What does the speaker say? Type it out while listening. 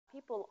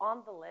people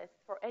on the list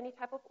for any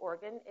type of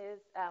organ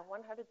is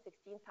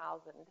 116,000.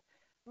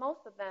 Most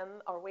of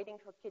them are waiting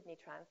for kidney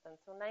transplant,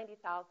 so 90,000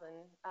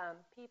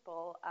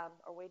 people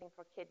are waiting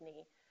for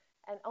kidney,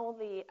 and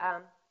only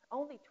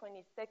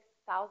 26,000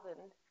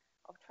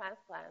 of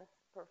transplants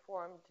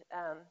performed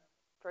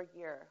per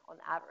year on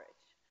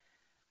average.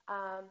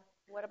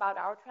 What about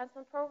our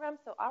transplant program?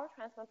 So our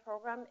transplant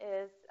program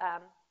is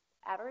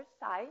average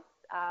size.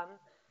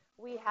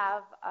 We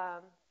have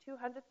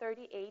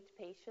 238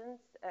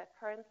 patients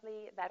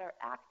currently that are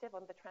active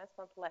on the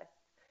transplant list.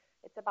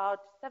 It's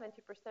about 70%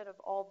 of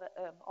all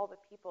the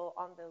people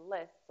on the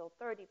list, so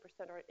 30%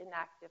 are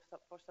inactive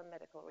for some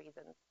medical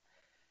reasons.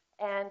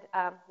 And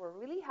we're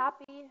really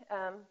happy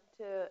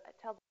to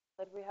tell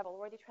that we have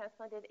already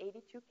transplanted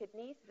 82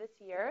 kidneys this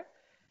year,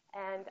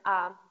 and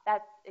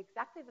that's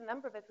exactly the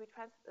number that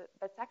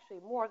that's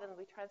actually more than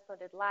we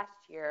transplanted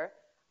last year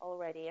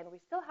already, and we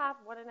still have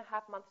 1.5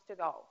 months to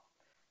go.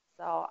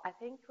 So I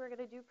think we're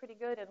going to do pretty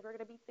good, and we're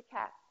going to beat the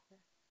cats.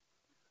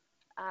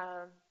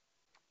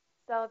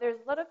 So there's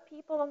a lot of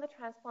people on the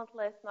transplant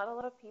list. Not a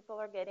lot of people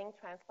are getting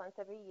transplants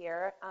every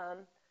year.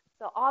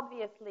 So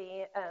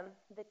obviously,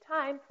 the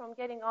time from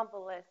getting on the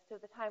list to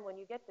the time when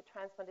you get the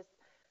transplant is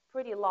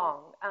pretty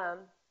long.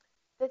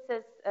 This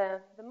is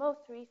the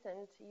most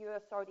recent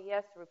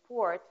USRDS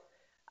report.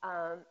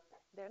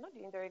 They're not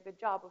doing a very good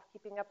job of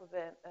keeping up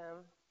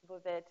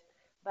with it.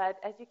 But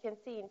as you can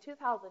see, in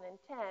 2010,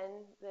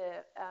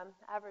 the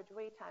average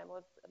wait time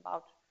was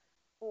about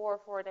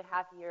 4.5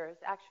 years.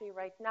 Actually,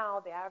 right now,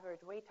 the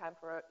average wait time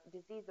for a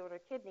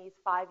disease-ordered kidney is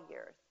 5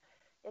 years.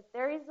 It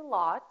varies a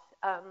lot.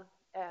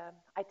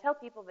 I tell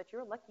people that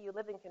you're lucky you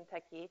live in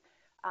Kentucky.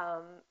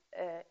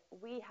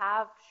 We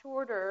have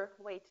shorter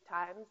wait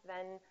times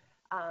than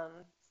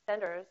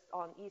centers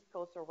on East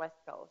Coast or West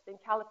Coast. In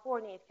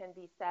California, it can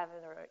be 7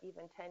 or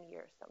even 10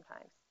 years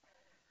sometimes.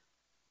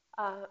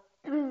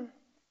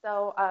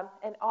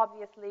 And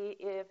obviously,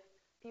 if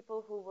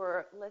people who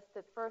were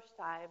listed first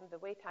time, the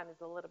wait time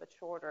is a little bit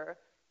shorter.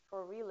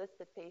 For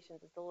relisted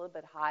patients, it's a little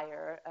bit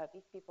higher.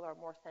 These people are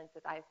more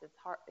sensitized. It's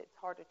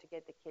harder to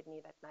get the kidney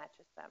that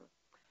matches them.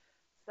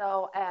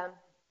 So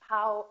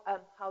how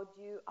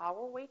do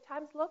our wait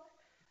times look?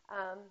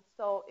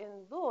 So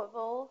in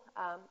Louisville,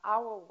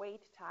 our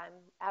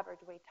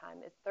average wait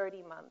time is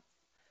 30 months.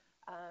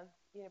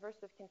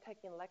 University of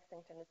Kentucky in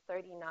Lexington is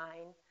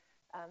 39.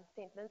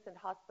 St. Vincent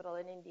Hospital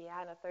in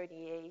Indiana,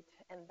 38,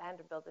 and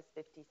Vanderbilt is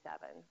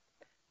 57.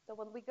 So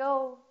when we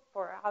go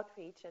for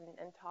outreach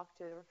and talk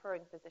to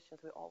referring physicians,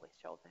 we always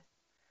show this.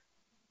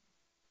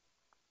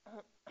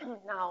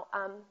 Now,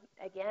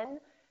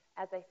 again,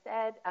 as I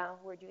said,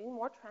 we're doing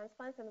more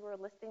transplants and we're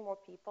listing more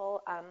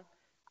people.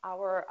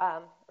 Our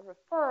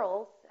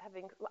referrals have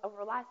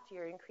over last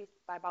year increased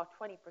by about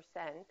 20%,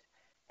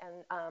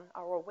 and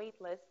our wait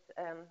list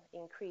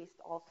increased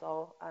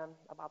also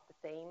about the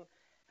same.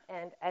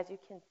 And as you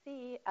can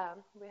see,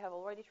 we have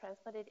already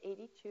transplanted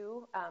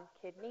 82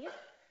 kidneys.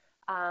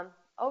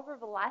 Over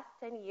the last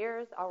 10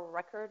 years, our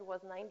record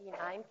was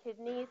 99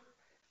 kidneys.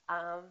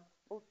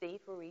 We'll see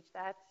if we reach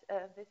that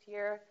this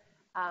year.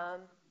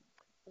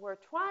 We're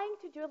trying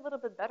to do a little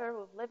bit better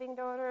with living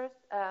donors.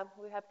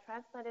 We have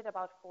transplanted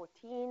about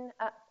 14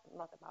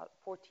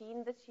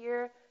 this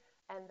year,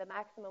 and the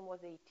maximum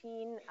was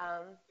 18.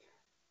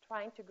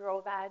 Trying to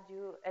grow that,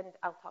 and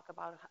I'll talk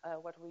about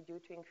what we do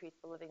to increase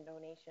the living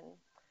donation.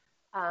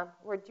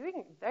 We're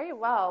doing very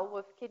well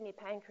with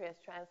kidney-pancreas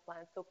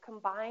transplant. So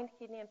combined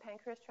kidney and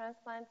pancreas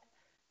transplant,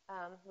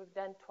 we've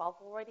done 12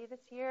 already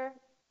this year.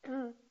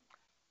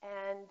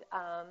 And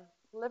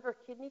liver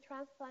kidney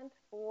transplant,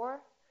 4.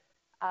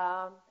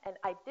 And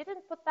I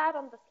didn't put that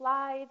on the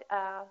slide,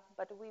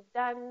 but we've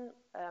done,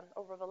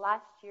 over the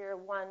last year,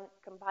 1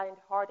 combined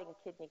heart and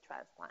kidney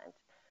transplant,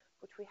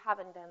 which we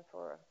haven't done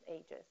for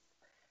ages.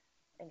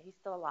 And he's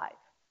still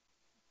alive.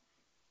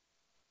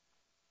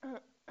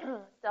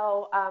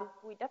 So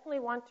we definitely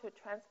want to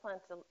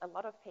transplant a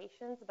lot of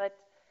patients, but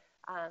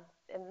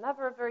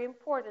another very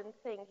important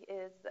thing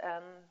is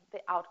the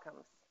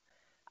outcomes.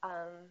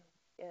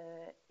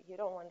 You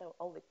don't want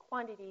only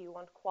quantity, you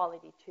want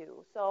quality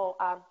too. So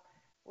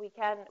we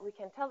can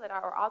tell that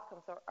our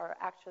outcomes are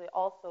actually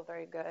also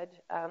very good.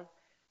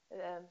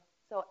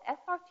 So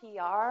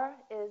SRTR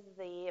is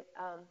the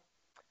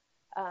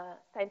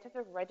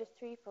Scientific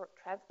Registry for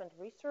Transplant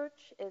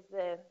Research, is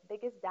the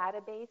biggest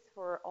database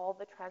for all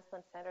the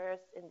transplant centers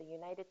in the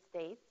United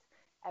States.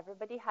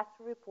 Everybody has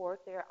to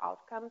report their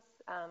outcomes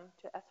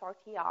to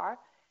SRTR,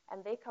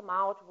 and they come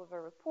out with a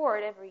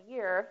report every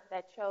year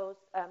that shows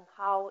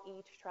how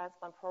each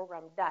transplant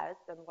program does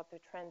and what the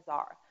trends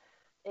are.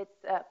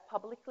 It's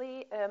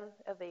publicly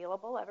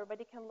available.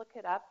 Everybody can look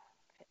it up.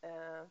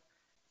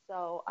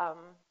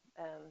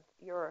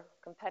 Your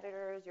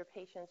competitors, your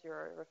patients,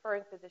 your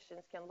referring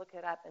physicians can look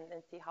it up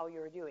and see how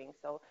you're doing.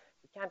 So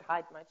you can't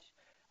hide much.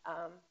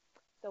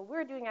 So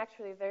we're doing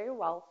actually very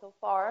well so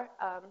far.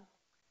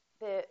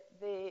 The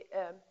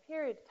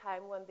period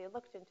time when they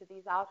looked into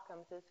these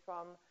outcomes is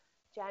from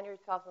January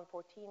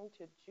 2014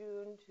 to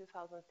June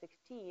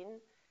 2016.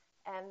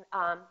 And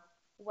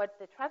what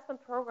the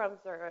transplant programs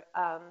are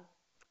um,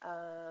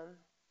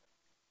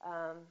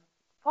 um,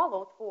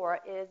 followed for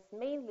is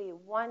mainly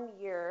 1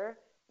 year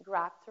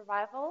graft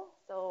survival,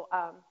 so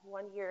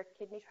 1 year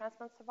kidney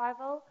transplant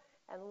survival,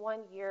 and 1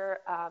 year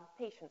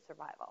patient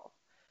survival.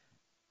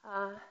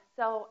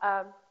 So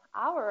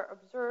our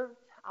observed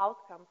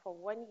outcome for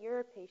 1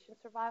 year patient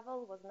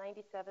survival was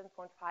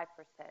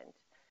 97.5%.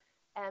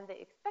 And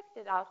the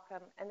expected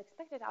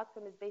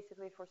outcome is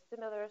basically for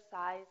similar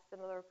size,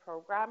 similar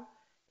program,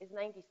 is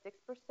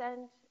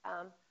 96%.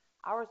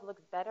 Ours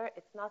looks better.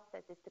 It's not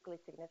statistically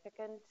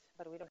significant,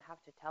 but we don't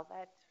have to tell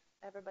that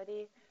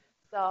everybody.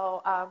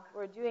 So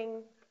we're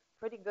doing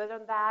pretty good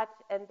on that.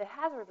 And the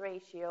hazard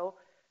ratio,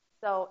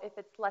 so if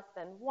it's less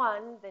than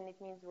 1, then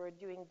it means we're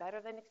doing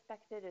better than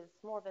expected. If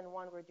it's more than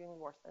 1, we're doing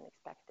worse than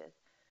expected.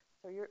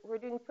 So we're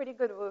doing pretty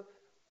good with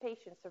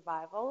patient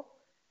survival.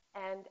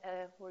 And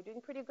we're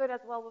doing pretty good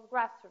as well with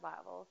graft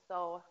survival.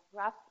 So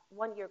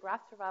 1 year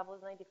graft survival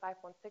is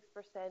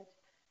 95.6%,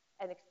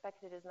 and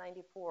expected is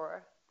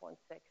 94.6%,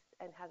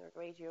 and hazard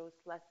ratio is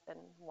less than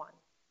 1.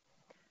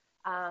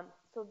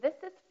 So this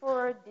is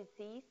for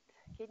deceased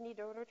kidney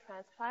donor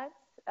transplants.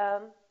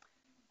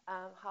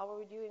 How are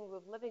we doing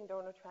with living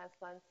donor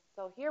transplants?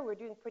 So here we're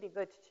doing pretty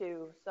good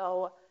too.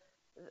 So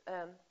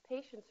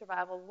patient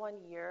survival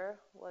 1 year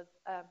was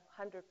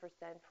 100%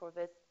 for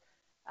this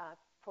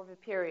for the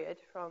period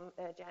from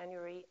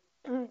January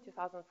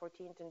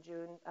 2014 to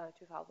June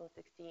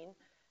 2016.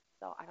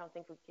 So I don't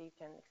think we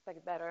can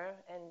expect better,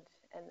 and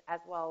as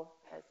well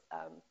as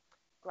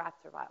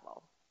graft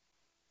survival.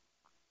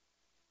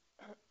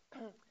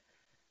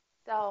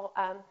 So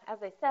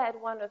as I said,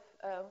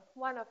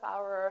 one of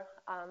our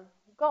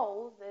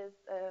goals is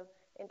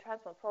in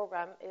transplant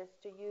program is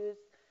to use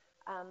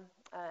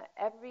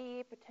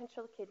every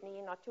potential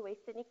kidney, not to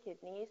waste any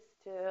kidneys,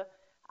 to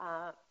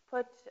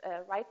put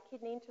right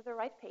kidney into the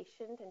right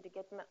patient and to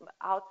get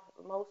out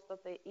most of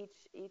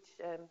each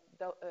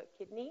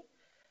kidney.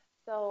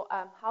 So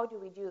how do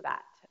we do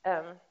that?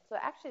 So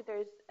actually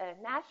there's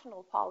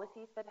national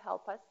policies that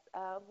help us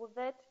with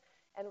it,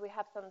 and we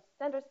have some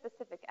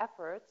center-specific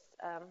efforts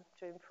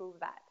to improve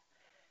that.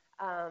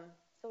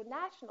 So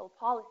national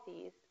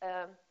policies,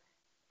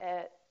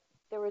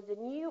 there was a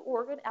new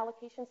organ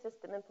allocation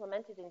system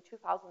implemented in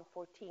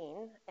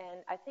 2014,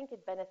 and I think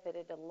it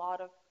benefited a lot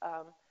of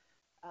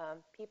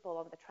people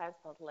on the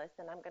transplant list,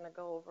 and I'm going to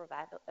go over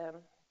that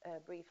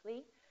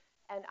briefly.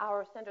 And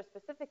our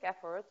center-specific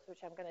efforts, which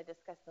I'm going to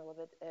discuss in a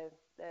little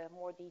bit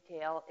more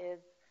detail, is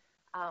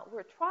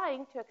we're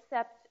trying to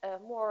accept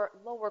more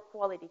lower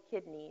quality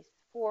kidneys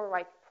for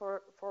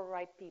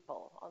right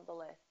people on the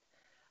list.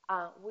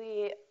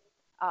 We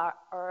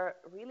are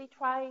really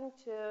trying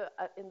to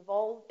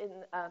involve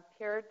in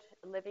paired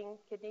living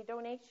kidney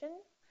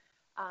donation.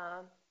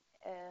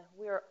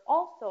 We are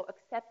also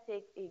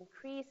accepting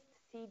increased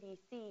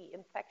CDC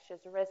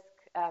infectious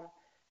risk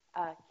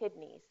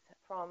kidneys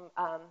from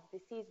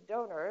deceased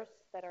donors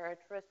that are at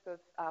risk of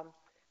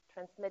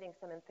transmitting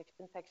some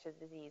infectious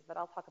disease, but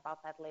I'll talk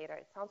about that later.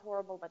 It sounds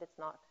horrible, but it's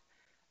not.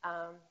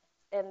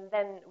 And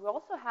then we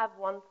also have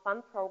one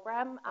fun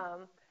program.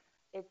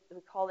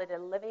 We call it a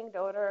Living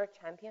Donor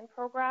Champion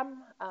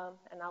Program,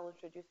 and I'll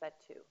introduce that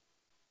too.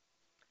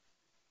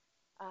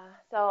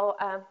 So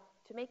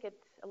to make it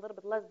a little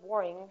bit less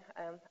boring,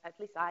 at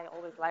least I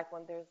always like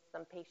when there's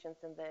some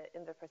patients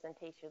in the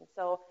presentation.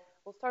 So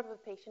we'll start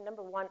with patient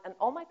number 1, and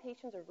all my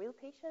patients are real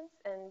patients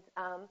and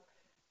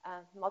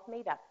not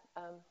made up.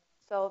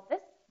 So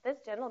this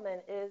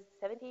gentleman is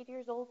 78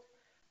 years old,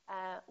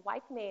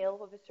 white male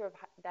with a history of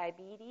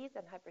diabetes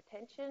and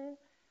hypertension,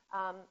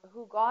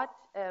 who got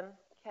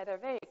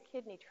cadaveric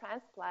kidney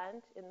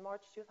transplant in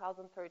March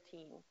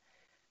 2013.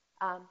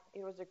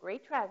 It was a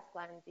great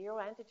transplant, 0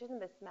 antigen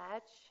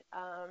mismatch.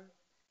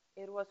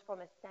 It was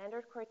from a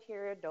standard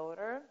criteria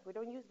donor. We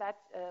don't use that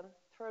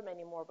term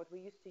anymore, but we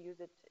used to use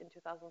it in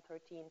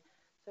 2013.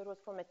 So it was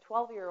from a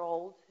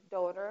 12-year-old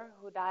donor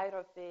who died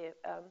of the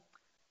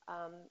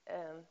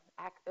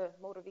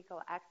motor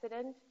vehicle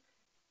accident,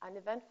 an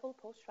eventful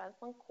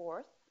post-transplant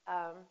course.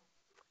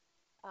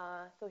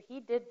 So he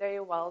did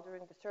very well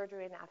during the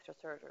surgery and after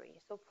surgery.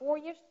 So 4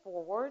 years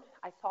forward,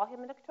 I saw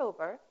him in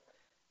October.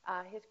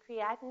 His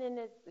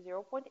creatinine is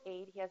 0.8.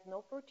 He has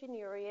no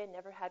proteinuria,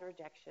 never had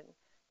rejection.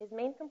 His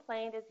main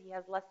complaint is he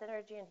has less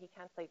energy and he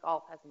can't play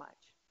golf as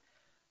much.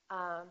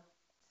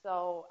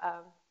 So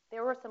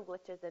there were some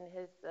glitches in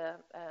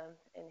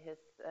his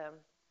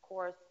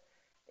course.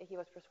 He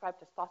was prescribed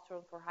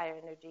testosterone for higher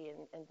energy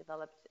and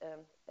developed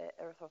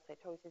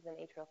erythrocytosis and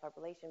atrial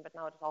fibrillation, but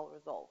now it's all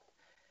resolved.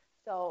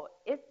 So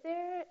is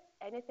there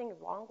anything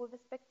wrong with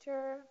this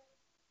picture?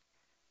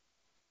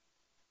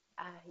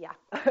 Yeah.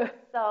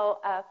 So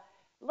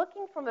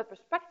looking from the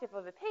perspective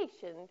of a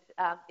patient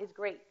is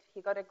great.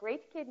 He got a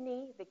great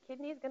kidney. The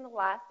kidney is going to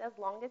last as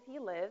long as he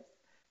lives.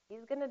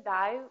 He's going to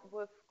die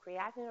with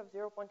creatinine of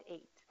 0.8.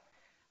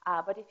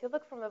 But if you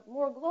look from a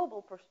more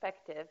global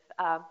perspective,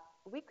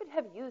 we could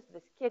have used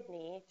this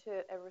kidney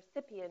to a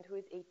recipient who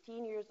is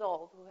 18 years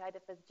old, who had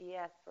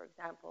FSGS, for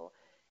example,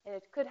 and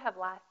it could have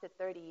lasted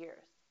 30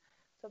 years.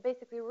 So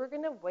basically, we're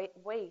going to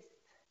waste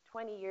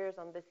 20 years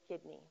on this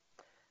kidney.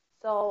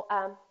 So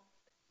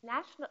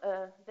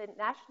the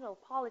national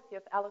policy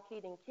of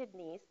allocating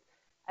kidneys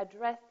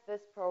addressed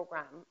this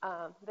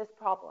this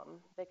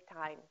problem big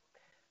time.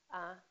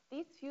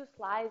 These few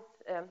slides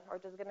are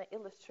just going to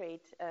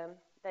illustrate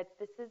that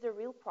this is a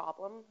real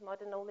problem,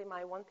 not in only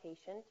my one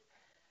patient.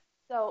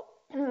 So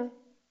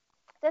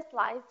this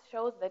slide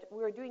shows that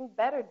we're doing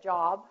better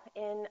job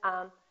in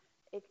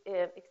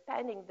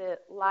expanding the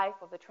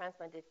life of the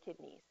transplanted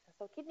kidneys.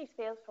 So kidneys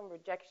fail from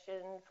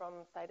rejection,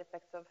 from side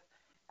effects of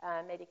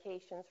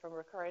medications, from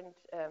recurrent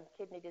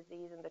kidney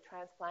disease in the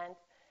transplant,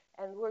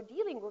 and we're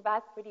dealing with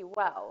that pretty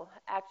well.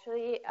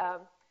 Actually,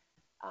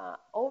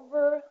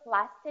 over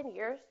last 10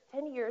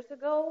 years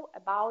ago,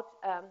 about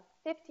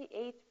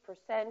 58%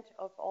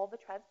 of all the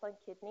transplant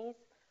kidneys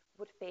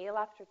would fail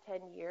after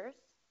 10 years.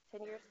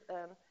 10 years,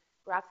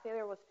 graft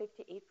failure was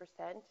 58%.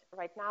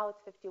 Right now,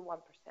 it's 51%.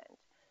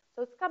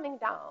 So it's coming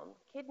down.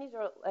 Kidneys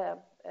are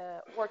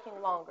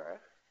working longer,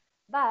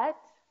 but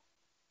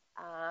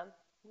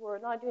we're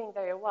not doing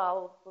very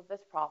well with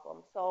this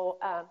problem. So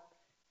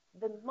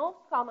the most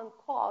common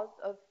cause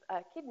of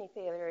kidney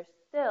failure is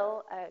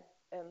still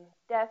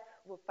death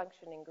with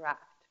functioning graft.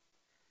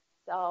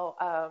 So,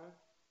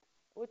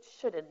 which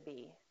shouldn't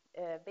be.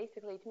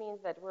 Basically, it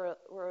means that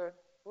we're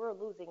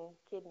losing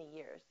kidney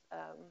years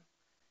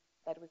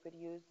that we could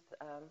use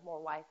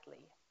more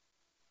wisely.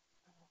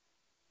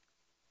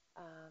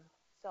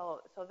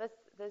 So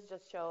this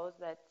just shows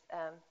that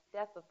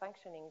death of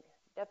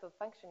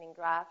functioning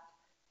graft,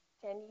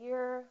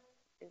 10-year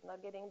is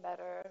not getting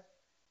better,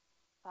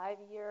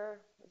 5-year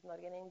is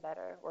not getting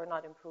better. We're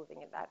not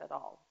improving at that at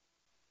all.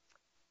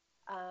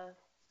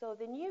 So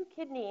the new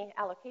kidney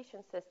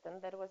allocation system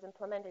that was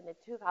implemented in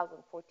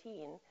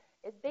 2014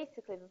 is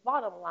basically the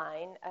bottom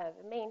line.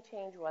 The main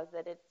change was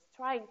that it's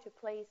trying to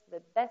place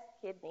the best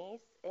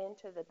kidneys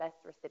into the best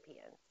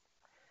recipients.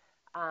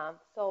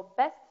 So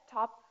best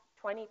top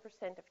 20%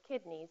 of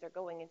kidneys are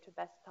going into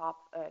best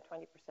top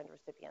 20%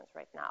 recipients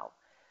right now.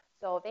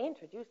 So they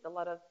introduced a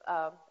lot of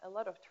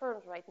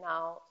terms right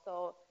now.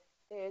 So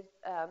there's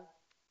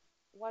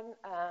one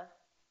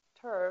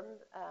term,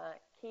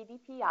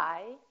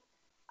 KDPI,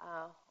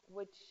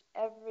 which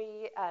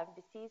every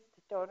deceased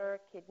donor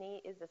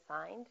kidney is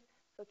assigned.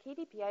 So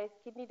KDPI is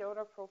Kidney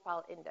Donor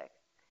Profile Index.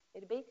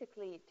 It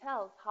basically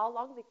tells how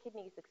long the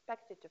kidney is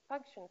expected to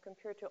function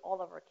compared to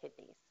all of our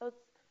kidneys. So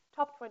it's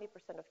top 20%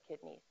 of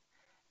kidneys.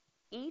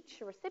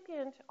 Each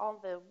recipient on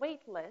the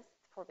wait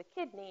list for the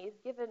kidney is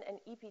given an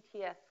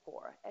EPTS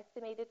score,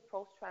 Estimated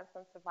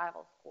Post-Transplant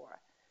Survival Score.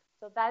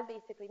 So that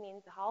basically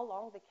means how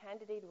long the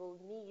candidate will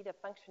need a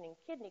functioning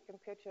kidney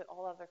compared to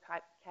all other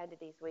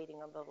candidates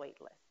waiting on the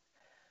wait list.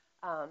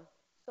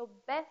 So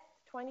best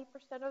 20%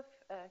 of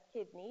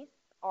kidneys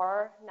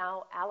are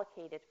now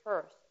allocated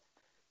first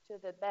to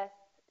the best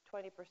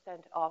 20%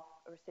 of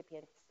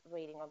recipients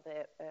waiting on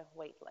the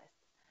wait list.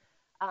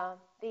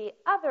 The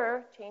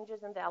other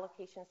changes in the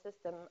allocation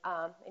system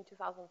in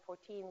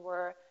 2014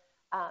 were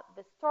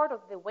the start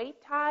of the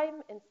wait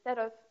time. Instead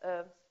of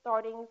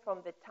starting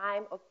from the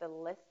time of the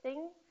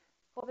listing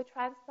for the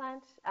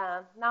transplant,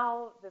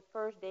 now the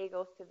first day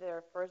goes to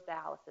their first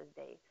dialysis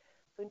day.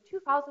 So in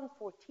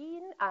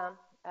 2014,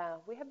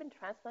 we have been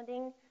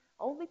transplanting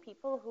only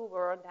people who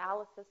were on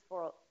dialysis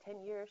for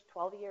 10 years,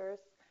 12 years.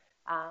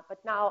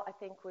 But now I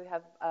think we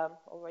have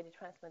already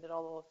transplanted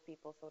all of those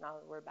people, so now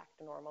we're back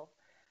to normal.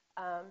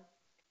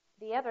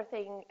 The other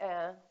thing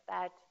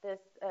that this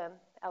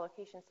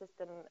allocation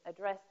system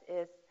addressed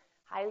is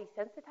highly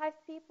sensitized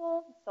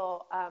people.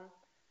 So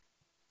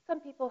some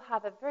people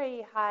have a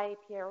very high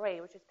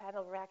PRA, which is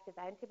panel reactive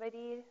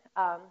antibody.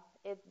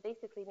 It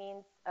basically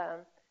means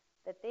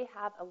that they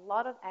have a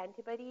lot of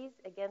antibodies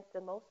against the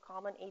most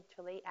common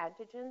HLA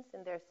antigens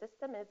in their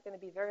system, and it's going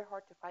to be very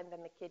hard to find them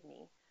a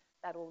kidney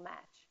that will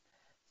match.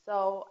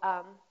 So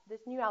this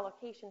new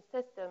allocation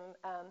system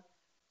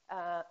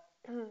has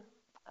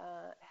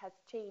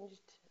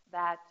changed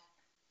that.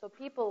 So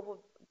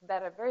people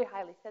that are very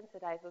highly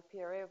sensitized with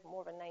PRA of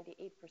more than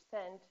 98%,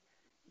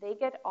 they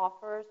get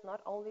offers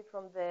not only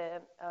from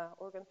the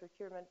organ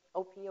procurement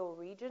OPO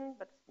region,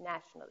 but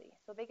nationally.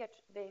 So they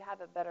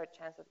have a better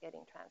chance of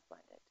getting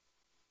transplanted.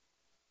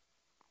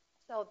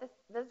 So this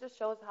just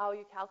shows how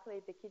you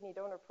calculate the Kidney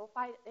Donor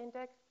Profile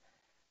Index.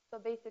 So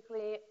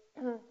basically,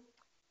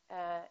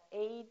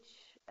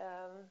 age,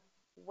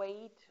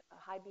 weight,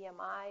 high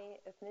BMI,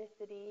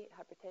 ethnicity,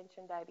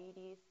 hypertension,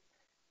 diabetes,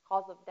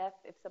 cause of death.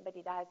 If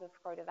somebody dies of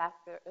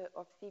cardiovascular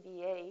of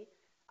CVA,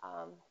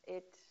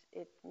 it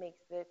makes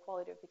the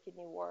quality of the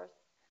kidney worse.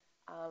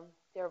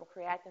 Serum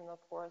creatinine, of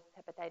course,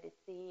 hepatitis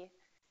C,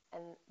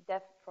 and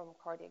death from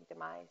cardiac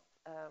demise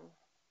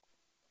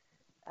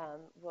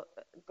will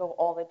go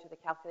all into the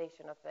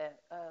calculation of the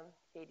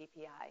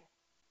KDPI.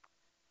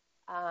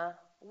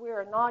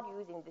 We're not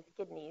using these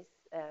kidneys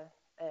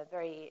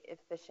very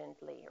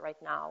efficiently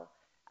right now.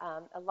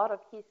 A lot of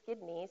these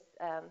kidneys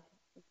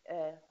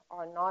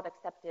are not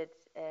accepted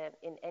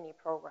in any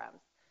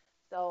programs.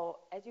 So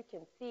as you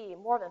can see,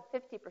 more than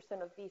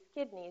 50% of these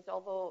kidneys,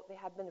 although they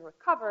have been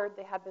recovered,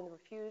 they have been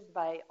refused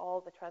by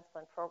all the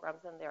transplant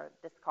programs and they're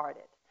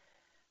discarded.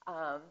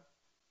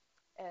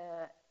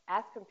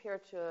 As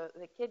compared to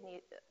the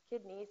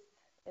kidneys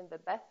in the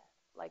best,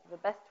 like the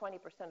best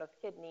 20% of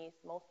kidneys,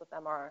 most of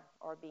them are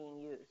being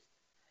used.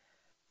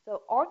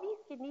 So are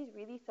these kidneys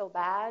really so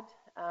bad?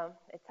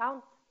 It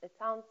sounds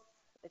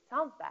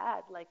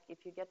bad. Like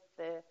if you get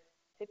the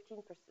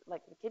 15%,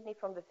 like the kidney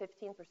from the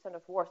 15%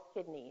 of worst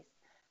kidneys.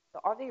 So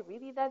are they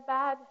really that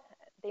bad?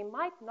 They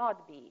might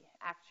not be,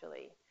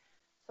 actually.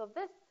 So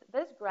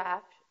this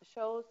graph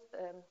shows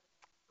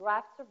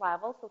graft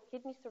survival, so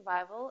kidney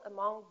survival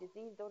among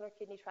deceased donor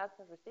kidney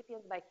transplant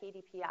recipients by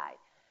KDPI.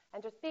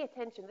 And just pay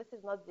attention, this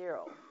is not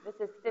 0. This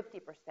is 50%.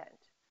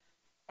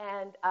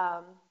 And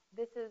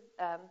this is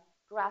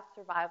graft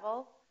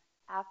survival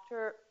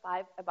after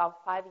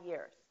about 5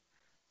 years.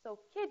 So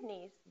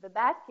kidneys, the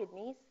bad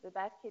kidneys,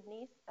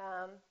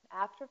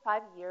 after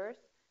 5 years,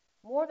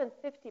 more than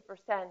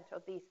 50%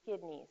 of these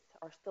kidneys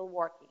are still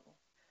working.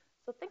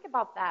 So think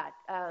about that.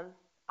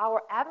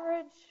 Our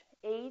average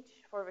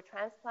age for a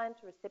transplant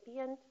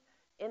recipient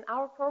in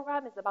our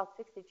program is about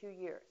 62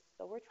 years.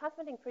 So we're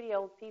transplanting pretty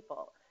old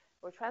people.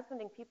 We're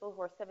transplanting people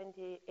who are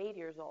 78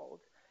 years old.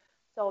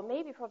 So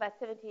maybe for that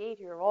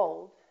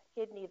 78-year-old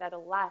kidney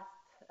that'll last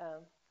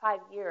 5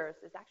 years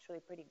is actually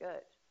pretty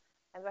good.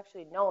 And we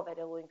actually know that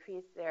it will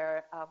increase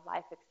their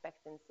life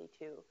expectancy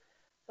too.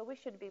 So we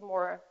should be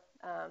more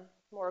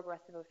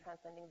aggressive with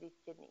transplanting these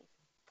kidneys.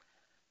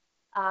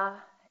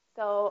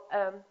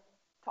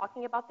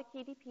 Talking about the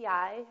KDPI,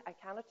 I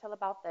cannot tell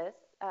about this.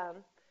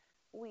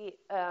 We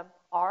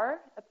are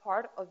a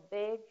part of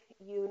big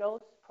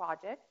UNOS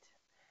project,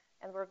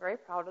 and we're very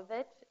proud of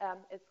it.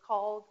 It's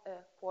called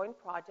Foreign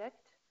Project,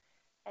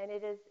 and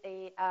it is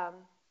a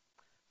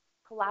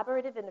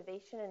collaborative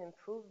innovation and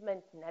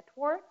improvement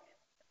network.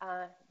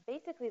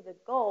 Basically, the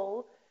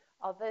goal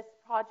of this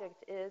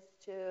project is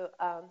to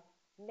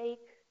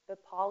make the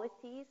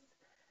policies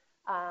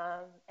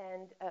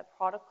and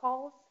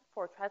protocols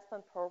for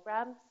transplant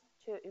programs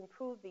to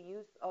improve the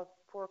use of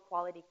poor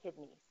quality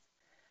kidneys.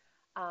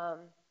 A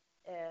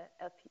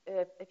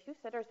few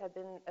centers have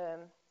been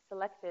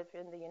selected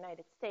in the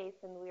United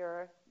States, and we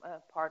are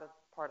part of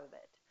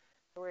it.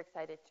 So we're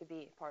excited to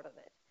be part of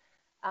it.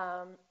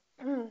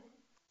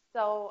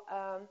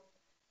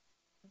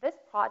 This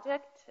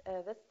project,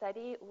 this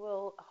study,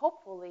 will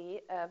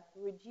hopefully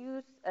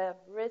reduce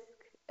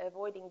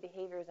risk-avoiding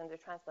behaviors in the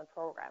transplant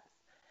programs.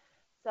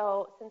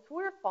 So since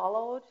we're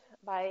followed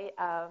by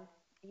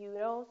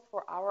UNOS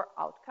for our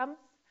outcomes,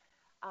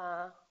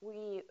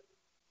 we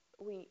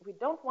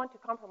don't want to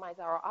compromise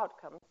our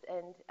outcomes,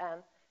 and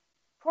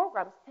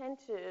programs tend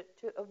to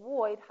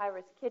avoid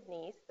high-risk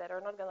kidneys that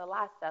are not going to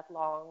last that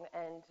long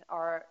and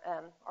are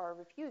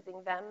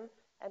refusing them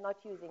and not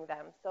using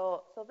them.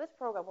 So this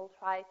program will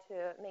try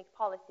to make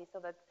policy so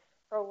that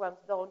programs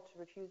don't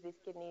refuse these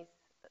kidneys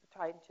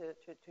trying to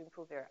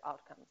improve their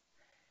outcomes.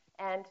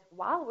 And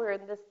while we're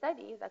in this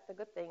study, that's a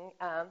good thing.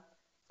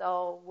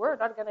 So we're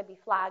not going to be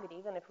flagged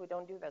even if we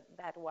don't do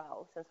that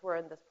well, since we're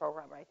in this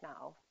program right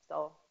now.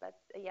 So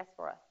that's a yes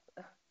for us.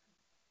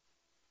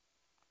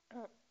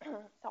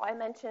 So I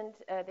mentioned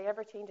the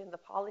ever change in the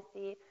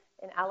policy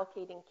in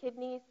allocating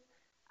kidneys.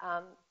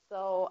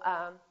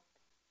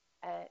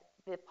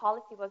 The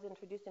policy was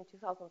introduced in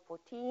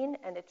 2014,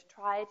 and it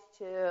tried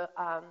to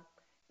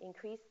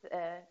increase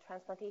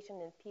transplantation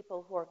in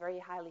people who are very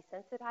highly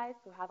sensitized,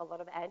 who have a lot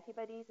of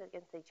antibodies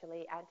against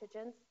HLA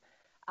antigens.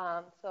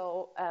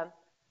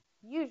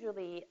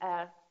 Usually,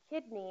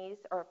 kidneys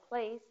are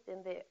placed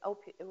in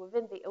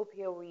within the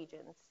OPO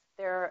regions.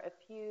 There are a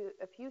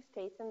few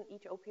states in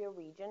each OPO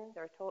region.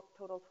 There are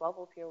total 12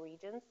 OPO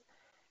regions,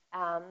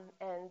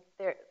 and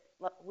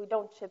we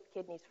don't ship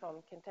kidneys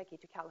from Kentucky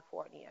to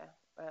California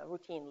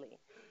routinely,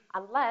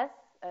 unless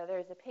there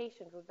is a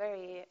patient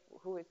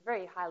who is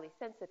very highly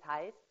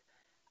sensitized,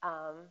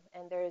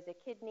 and there is a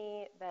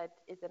kidney that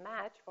is a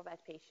match for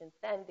that patient.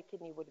 Then the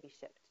kidney would be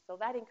shipped. So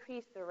that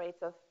increased the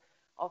rates of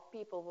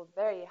people with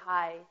very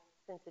high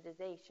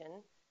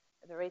sensitization,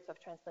 the rates of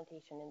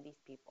transplantation in these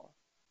people.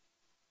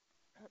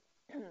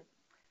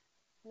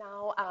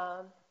 Now,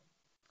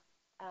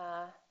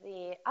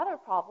 the other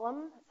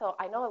problem, so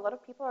I know a lot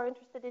of people are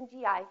interested in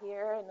GI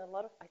here, and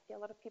I see a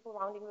lot of people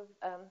rounding with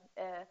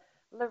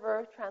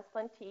liver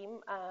transplant team.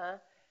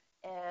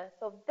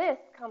 So this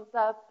comes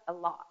up a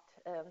lot.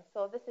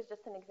 So this is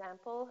just an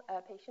example,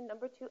 patient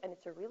number 2, and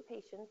it's a real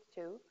patient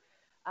too.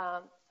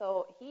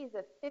 So he's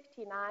a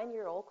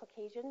 59-year-old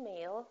Caucasian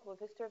male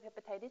with a history of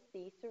hepatitis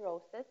C,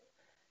 cirrhosis,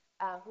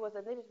 who was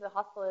admitted to the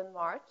hospital in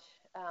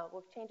March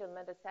with change in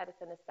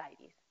metastasis and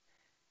ascites.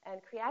 And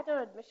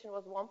creatinine admission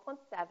was 1.7,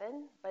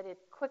 but it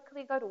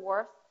quickly got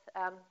worse.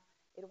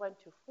 It went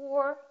to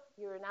 4.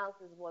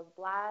 Urinalysis was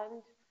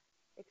bland,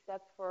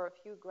 except for a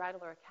few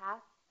granular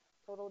casts.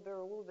 Total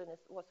bilirubin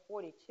was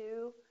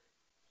 42.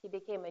 He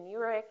became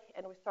anuric,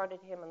 and we started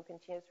him on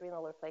continuous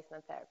renal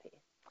replacement therapy.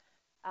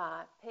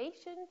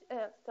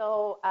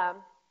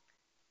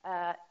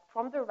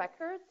 from the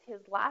records, his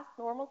last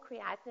normal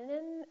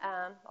creatinine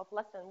of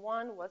less than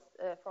 1 was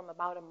from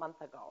about a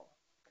month ago.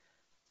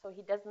 So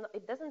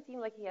it doesn't seem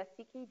like he has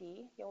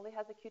CKD. He only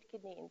has acute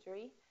kidney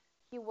injury.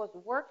 He was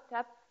worked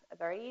up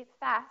very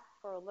fast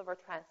for a liver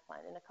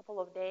transplant. In a couple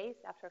of days,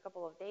 after a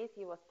couple of days,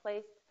 he was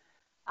placed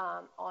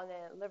on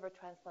a liver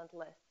transplant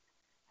list.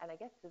 And I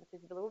guess since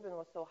his bilirubin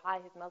was so high,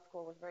 his MELD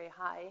score was very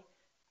high,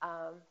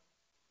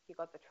 he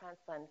got the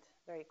transplant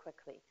very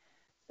quickly.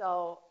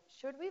 So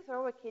should we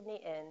throw a kidney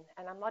in?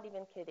 And I'm not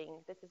even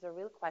kidding. This is a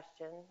real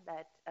question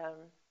that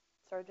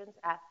surgeons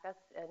ask us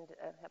and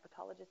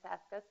hepatologists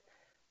ask us.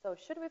 So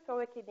should we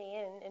throw a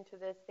kidney into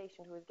this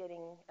patient who is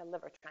getting a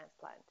liver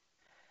transplant?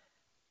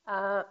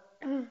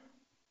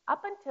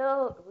 Up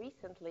until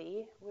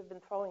recently, we've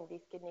been throwing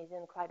these kidneys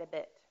in quite a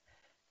bit.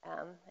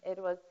 It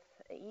was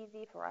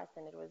easy for us,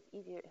 and it was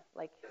easy,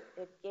 like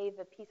it gave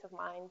a peace of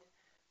mind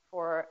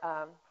for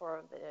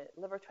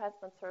the liver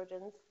transplant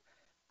surgeons,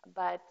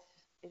 but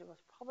it was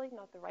probably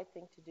not the right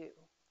thing to do.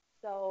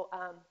 So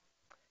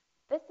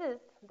this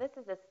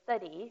is a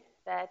study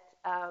that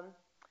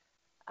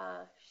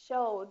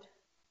showed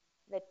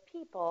that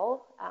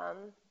people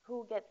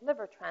who get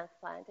liver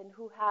transplant and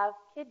who have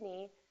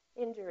kidney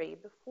injury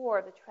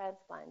before the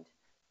transplant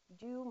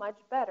do much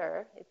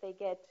better if they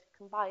get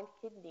combined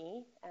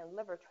kidney and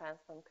liver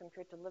transplant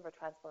compared to liver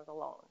transplant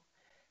alone.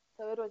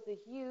 So it was a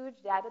huge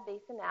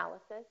database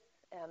analysis,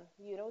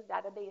 UNO's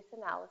database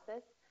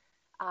analysis,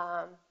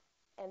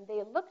 and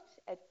they looked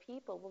at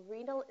people with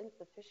renal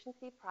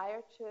insufficiency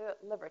prior to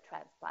liver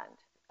transplant.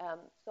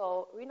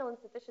 So renal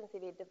insufficiency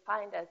they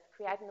defined as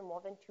creatinine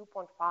more than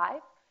 2.5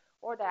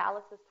 or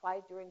dialysis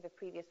twice during the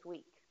previous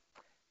week.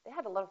 They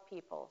had a lot of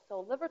people.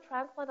 So liver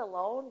transplant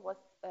alone was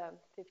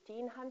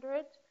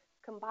 1,500.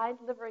 Combined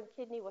liver and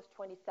kidney was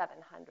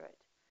 2,700.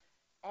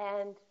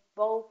 And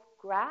both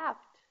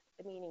graft,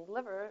 meaning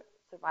liver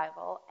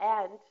survival,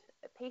 and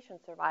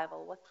patient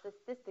survival was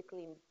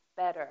statistically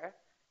better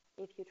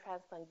if you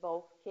transplant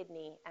both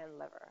kidney and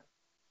liver.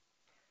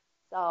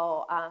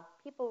 So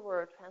people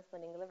were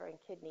transplanting liver and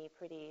kidney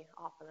pretty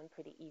often and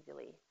pretty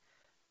easily.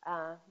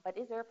 But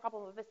is there a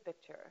problem with this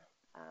picture?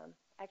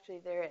 Actually,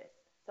 there is.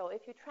 So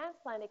if you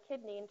transplant a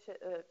kidney into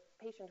a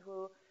patient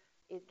who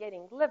is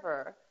getting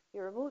liver,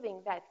 you're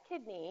removing that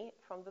kidney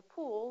from the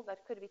pool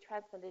that could be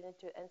transplanted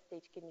into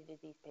end-stage kidney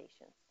disease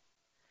patients.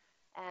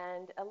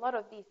 And a lot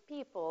of these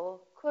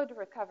people could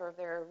recover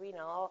their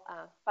renal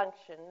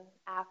function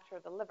after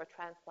the liver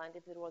transplant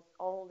if it was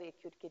only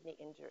acute kidney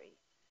injury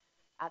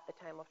at the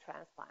time of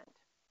transplant.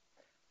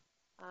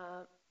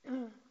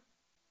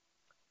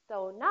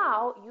 So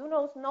now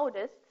UNOS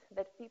noticed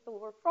that people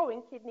were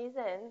throwing kidneys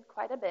in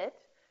quite a bit,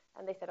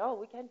 and they said, oh,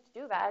 we can't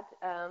do that.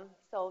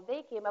 So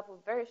they came up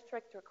with very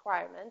strict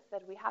requirements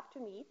that we have to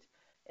meet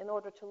in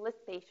order to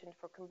list patients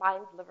for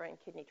combined liver and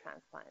kidney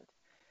transplant.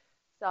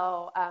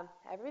 So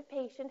every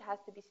patient has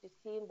to be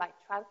seen by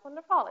transplant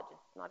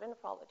nephrologist, not a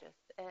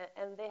nephrologist,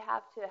 and they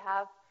have to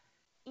have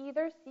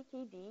either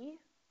CKD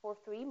for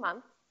 3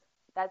 months,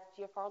 that's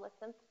GFR less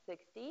than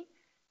 60,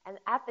 and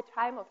at the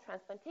time of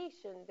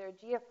transplantation, their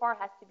GFR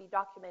has to be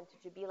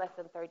documented to be less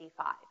than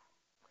 35.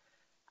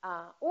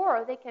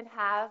 Or they can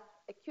have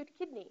acute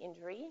kidney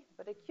injury,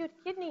 but acute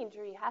kidney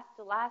injury has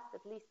to last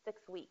at least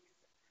 6 weeks.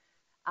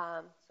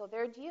 So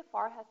their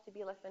GFR has to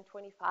be less than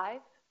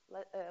 25,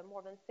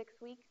 more than 6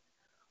 weeks,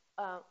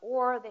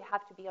 or they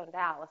have to be on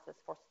dialysis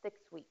for 6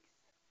 weeks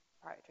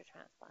prior to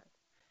transplant.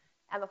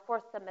 And of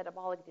course, some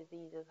metabolic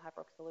diseases,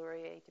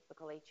 hyperoxaluria,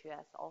 atypical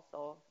HUS,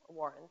 also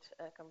warrant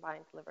a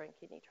combined liver and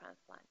kidney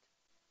transplant.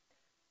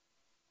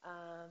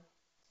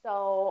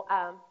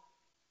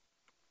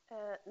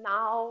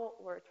 Now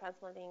we're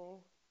transplanting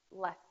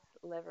less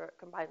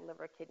combined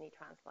liver kidney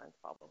transplants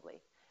probably.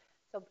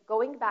 So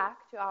going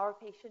back to our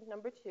patient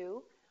number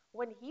 2,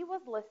 when he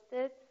was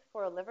listed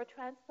for a liver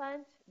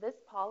transplant, this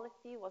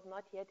policy was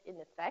not yet in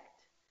effect.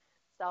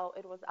 So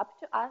it was up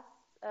to us,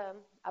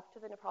 up to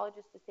the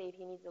nephrologist to say if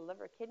he needs a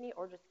liver, kidney,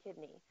 or just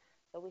kidney.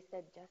 So we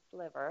said just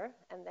liver,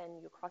 and then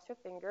you cross your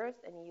fingers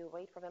and you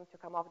wait for them to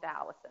come off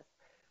dialysis.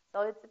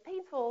 So it's a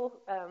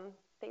painful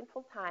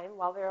time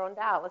while they're on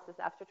dialysis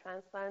after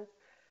transplant.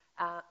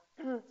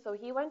 So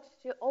he went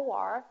to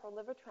OR for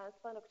liver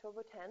transplant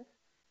October 10th,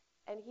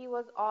 and he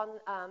was on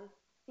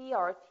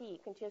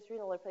CRT, continuous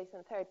renal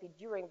replacement therapy,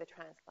 during the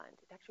transplant.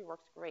 It actually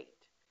works great.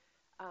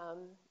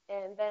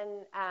 And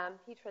then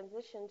he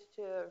transitioned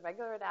to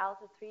regular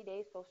dialysis 3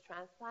 days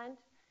post-transplant,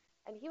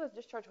 and he was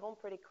discharged home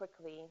pretty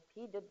quickly.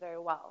 He did very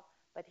well,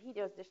 but he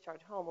was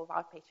discharged home with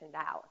outpatient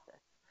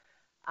dialysis.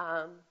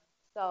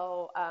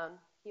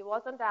 He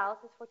was on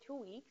dialysis for 2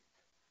 weeks,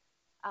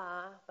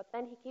 but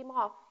then he came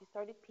off. He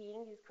started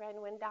peeing. His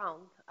creatinine went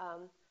down.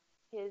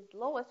 His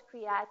lowest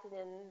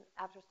creatinine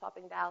after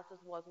stopping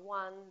dialysis was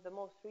 1. The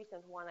most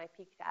recent one I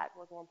peaked at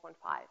was 1.5.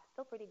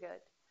 Still pretty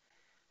good.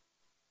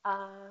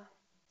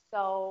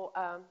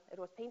 It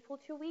was painful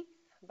 2 weeks,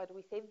 but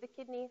we saved the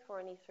kidney for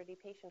an E30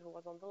 patient who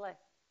was on the list.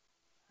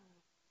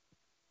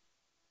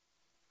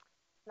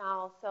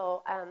 Now,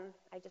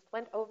 I just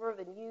went over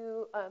the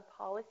new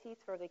policies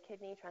for the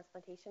kidney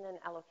transplantation and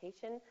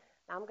allocation.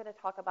 Now I'm going to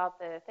talk about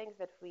the things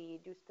that we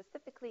do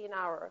specifically in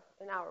our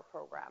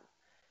program.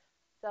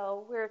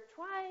 So we're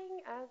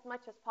trying as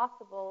much as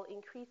possible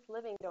increase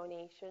living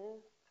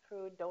donation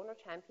through donor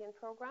champion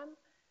program.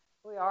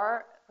 We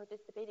are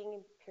participating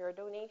in peer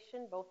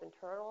donation, both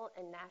internal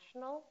and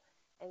national,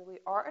 and we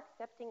are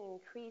accepting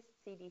increased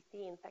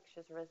CDC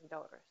infectious risk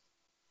donors.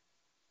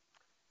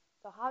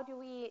 So how do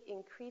we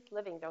increase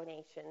living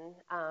donation?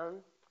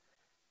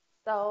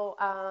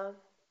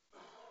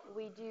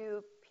 We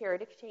do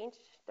period exchange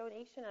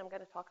donation. I'm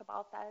going to talk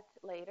about that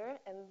later.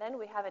 And then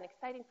we have an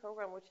exciting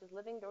program, which is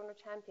Living Donor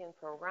Champion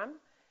Program.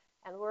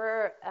 And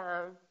we're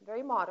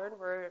very modern.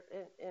 We're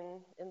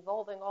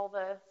involving all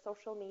the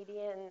social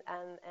media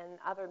and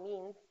other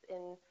means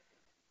in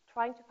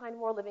trying to find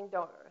more living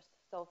donors.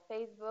 So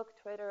Facebook,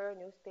 Twitter,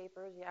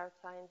 newspapers, yard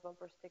signs,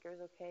 bumper stickers,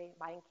 okay,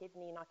 buying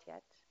kidney, not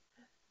yet.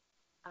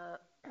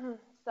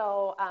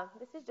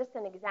 This is just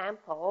an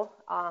example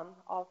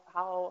of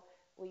how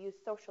we use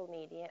social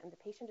media, and the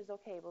patient is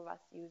okay with us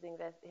using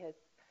this.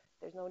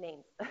 There's no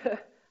names. I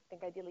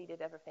think I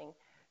deleted everything.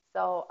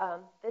 So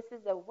this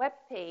is a web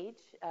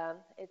page.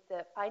 It's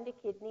a Find a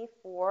Kidney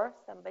for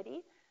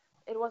somebody.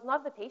 It was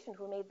not the patient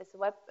who made this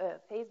web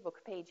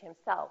Facebook page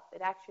himself.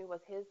 It actually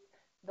was his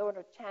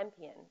donor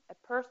champion, a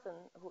person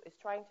who is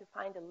trying to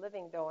find a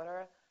living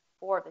donor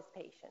for this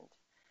patient.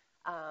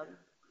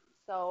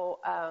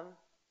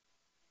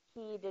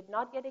 He did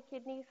not get a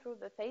kidney through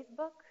the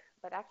Facebook,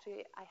 but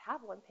actually I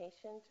have one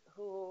patient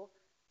who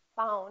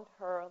found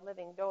her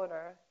living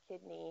donor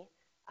kidney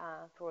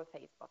through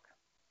Facebook.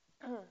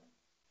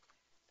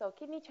 So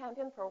Kidney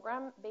Champion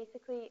Program,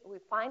 basically we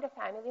find a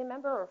family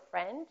member or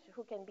friend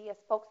who can be a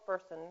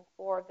spokesperson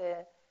for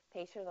the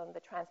patient on the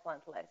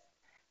transplant list.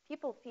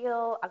 People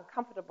feel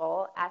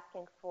uncomfortable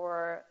asking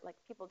for,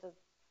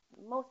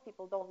 most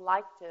people don't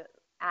like to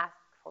ask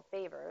for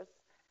favors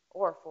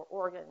or for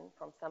organ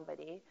from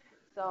somebody.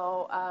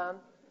 So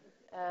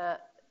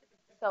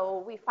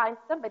we find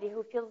somebody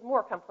who feels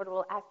more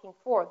comfortable asking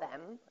for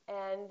them,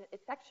 and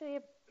it's actually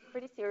a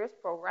pretty serious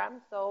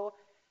program. So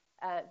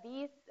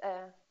these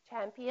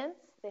champions,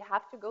 they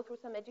have to go through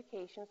some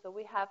education. So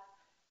we have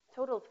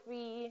total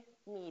 3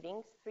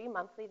 meetings, 3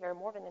 monthly, they're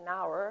more than an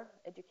hour,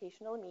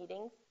 educational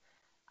meetings.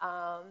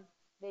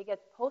 They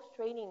get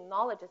post-training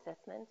knowledge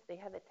assessments. They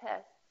have a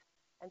test,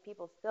 and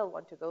people still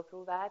want to go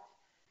through that.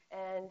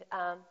 And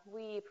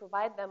we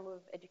provide them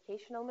with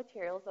educational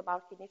materials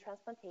about kidney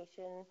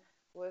transplantation,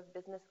 with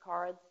business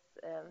cards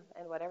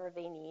and whatever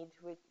they need.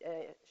 We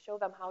show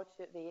them how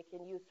they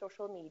can use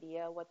social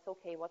media, what's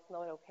okay, what's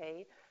not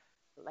okay.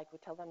 Like we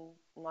tell them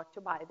not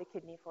to buy the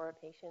kidney for a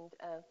patient.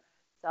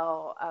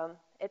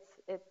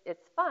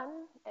 It's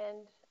fun,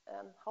 and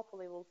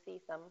hopefully we'll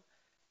see some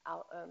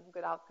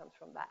good outcomes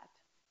from that.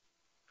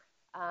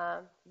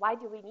 Why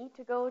do we need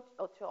to go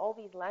to all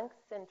these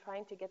lengths in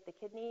trying to get the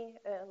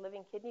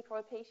living kidney for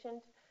a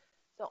patient?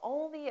 So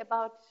only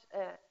about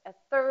a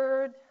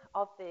third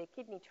of the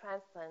kidney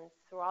transplants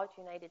throughout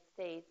the United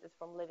States is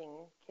from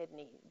living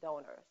kidney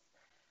donors.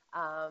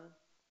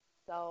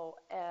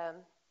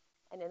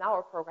 And in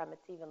our program,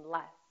 it's even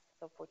less.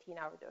 So 14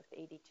 out of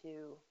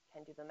 82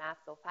 can do the math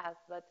so fast,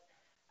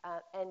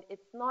 and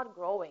it's not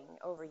growing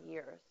over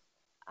years.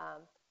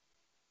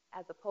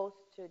 As opposed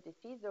to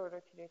deceased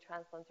donor kidney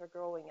transplants are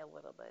growing a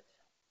little bit.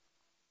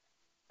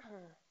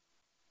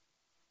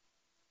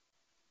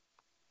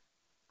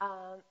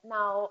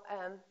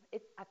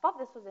 I thought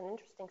this was an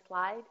interesting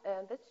slide.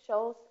 This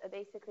shows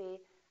basically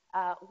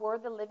where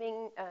the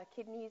living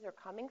kidneys are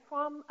coming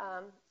from.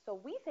 So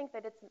we think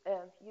that it's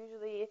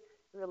usually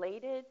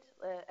related,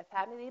 a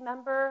family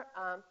member.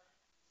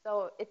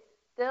 So it's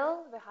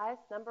still the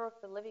highest number of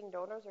the living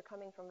donors are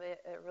coming from the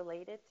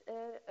related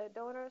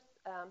donors,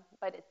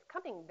 but it's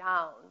coming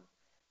down.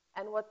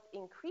 And what's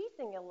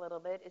increasing a little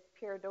bit is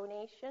peer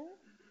donation,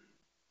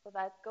 so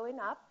that's going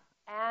up,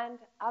 and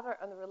other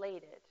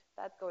unrelated,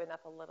 that's going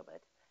up a little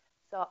bit.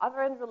 So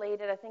other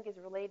unrelated, I think, is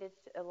related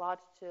a lot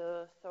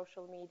to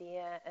social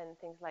media and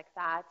things like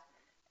that.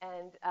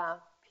 And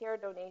peer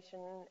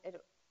donation, it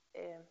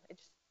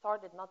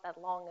started not that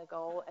long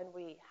ago, and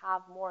we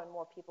have more and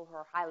more people who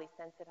are highly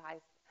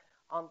sensitized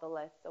on the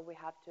list, so we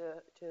have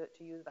to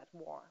use that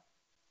more.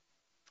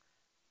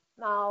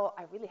 Now,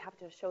 I really have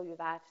to show you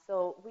that.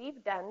 So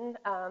we've done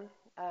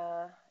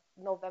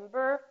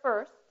November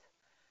 1st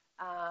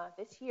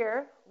this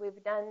year,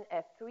 we've done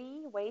a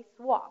 3-way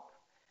swap.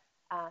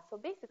 So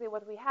basically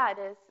what we had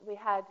is we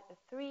had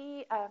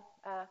 3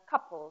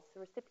 couples,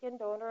 recipient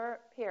donor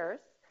pairs,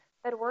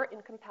 that were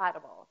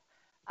incompatible.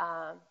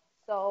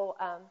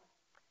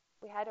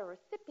 We had a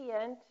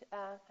recipient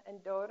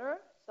and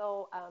donor.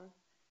 So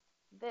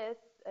this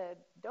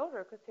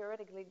donor could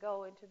theoretically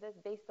go into this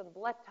based on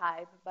blood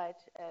type, but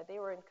they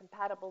were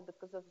incompatible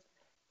because of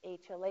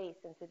HLA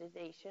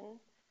sensitization.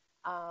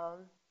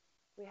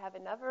 We have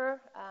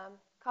another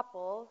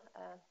couple,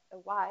 a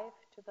wife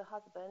to the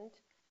husband,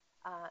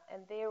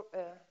 And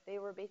they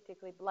were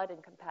basically blood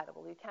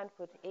incompatible. You can't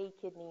put A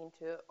kidney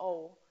into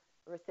O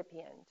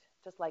recipient,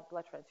 just like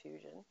blood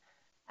transfusion.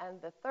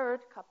 And the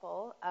third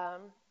couple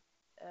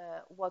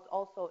was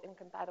also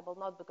incompatible,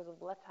 not because of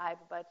blood type,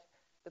 but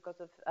because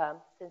of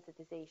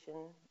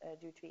sensitization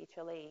due to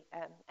HLA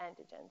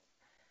antigens.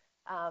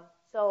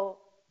 So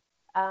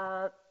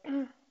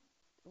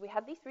we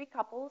had these three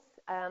couples,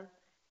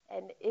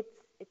 and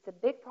it's a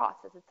big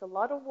process. It's a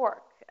lot of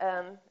work.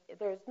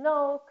 There's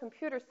no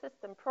computer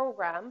system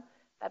program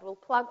that will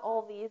plug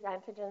all these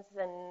antigens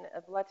and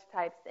blood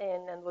types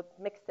in and would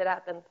mix it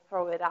up and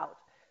throw it out.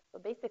 So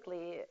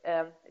basically,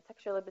 it's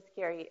actually a little bit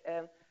scary.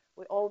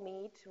 We all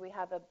meet. We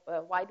have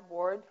a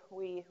whiteboard.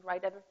 We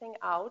write everything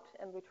out,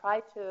 and we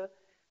try to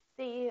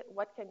see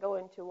what can go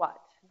into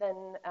what.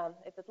 Then,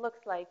 if it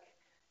looks like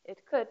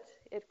it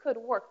could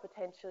work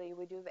potentially,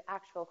 we do the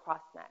actual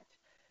cross match.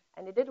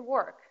 And it did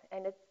work,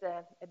 and it's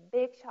a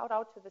big shout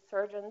out to the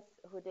surgeons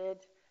who did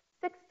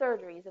 6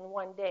 surgeries in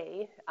one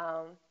day,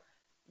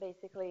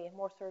 basically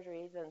more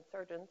surgeries than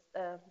surgeons,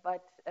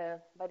 but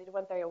it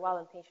went very well,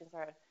 and patients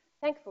are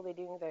thankfully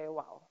doing very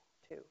well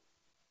too.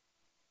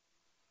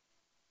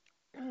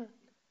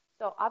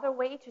 So other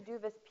way to do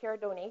this peer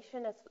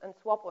donation and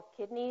swap of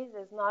kidneys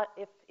is not,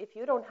 if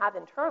you don't have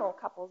internal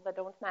couples that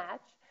don't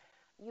match,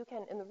 you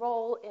can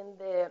enroll in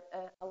the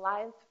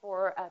Alliance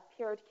for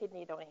Paired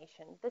Kidney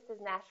Donation. This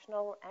is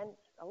national and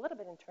a little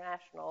bit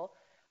international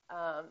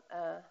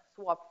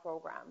swap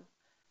program.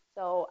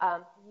 So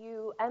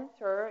you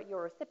enter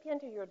your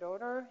recipient or your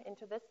donor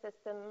into this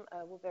system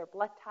with their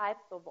blood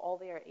types of all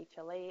their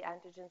HLA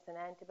antigens and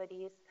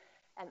antibodies,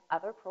 and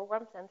other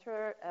programs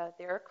enter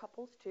their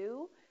couples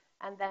too.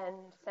 And then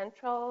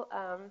central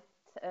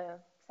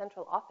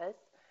office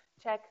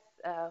checks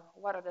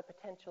what are the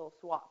potential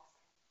swaps.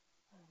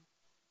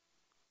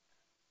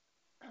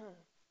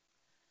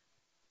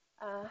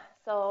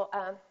 So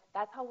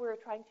that's how we're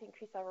trying to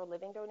increase our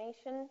living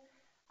donation.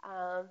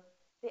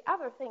 The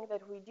other thing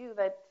that we do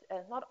that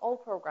not all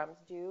programs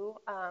do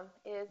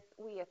is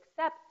we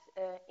accept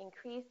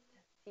increased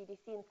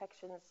CDC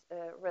infections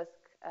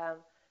risk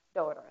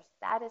donors.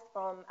 That is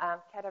from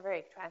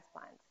cadaveric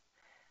transplants.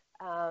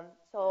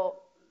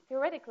 So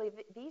theoretically,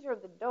 these are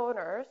the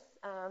donors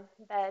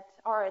that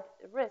are at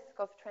risk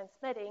of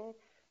transmitting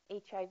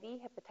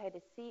HIV,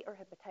 hepatitis C, or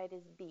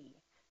hepatitis B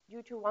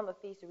due to one of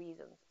these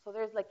reasons. So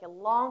there's like a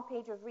long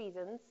page of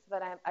reasons,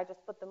 but I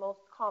just put the most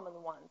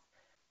common ones.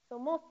 So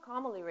most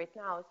commonly right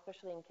now,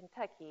 especially in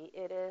Kentucky,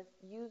 it is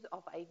use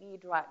of IV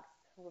drugs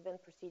within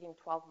preceding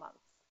 12 months.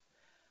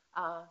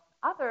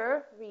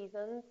 Other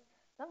reasons,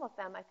 some of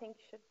them I think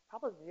should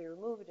probably be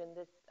removed in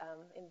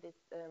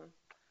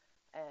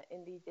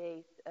these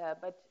days,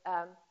 but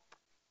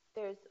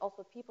there's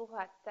also people who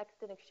had sex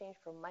in exchange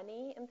for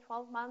money in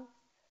 12 months,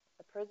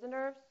 the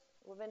prisoners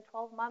within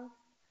 12 months,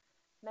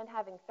 men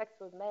having sex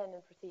with men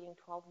in preceding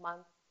 12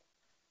 months,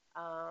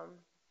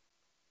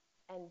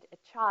 and a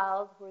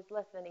child who is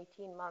less than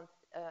 18 months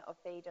of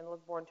age and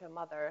was born to a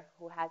mother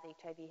who has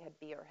HIV, Hep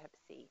B, or Hep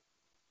C.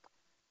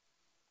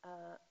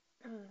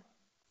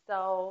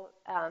 So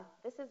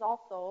this is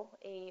also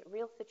a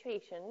real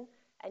situation,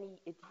 and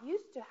it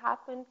used to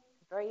happen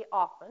very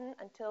often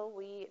until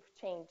we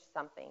changed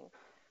something.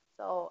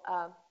 So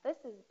this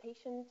is a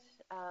patient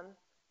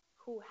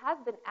who has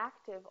been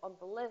active on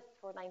the list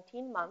for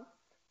 19 months,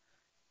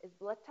 is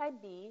blood type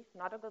B,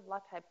 not a good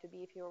blood type to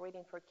be if you're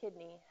waiting for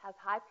kidney, has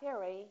high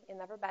PRA in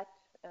never bet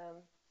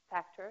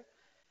factor,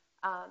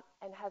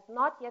 and has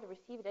not yet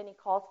received any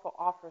calls for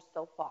offers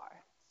so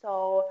far.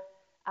 So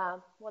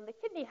when the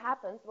kidney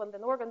happens, when the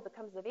organ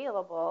becomes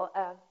available,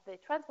 the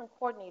transplant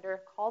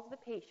coordinator calls the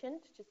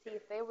patient to see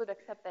if they would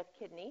accept that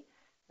kidney.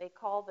 They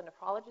call the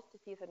nephrologist to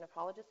see if the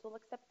nephrologist will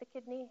accept the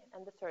kidney,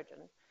 and the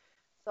surgeon.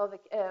 So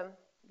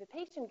the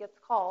patient gets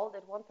called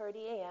at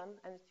 1:30 a.m.,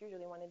 and it's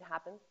usually when it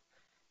happens,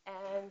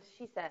 and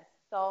she says,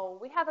 so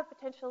we have a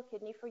potential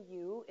kidney for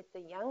you. It's a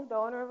young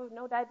donor with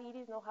no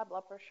diabetes, no high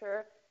blood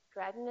pressure,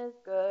 creatinine is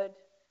good,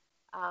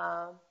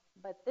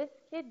 but this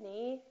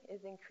kidney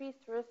is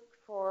increased risk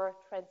for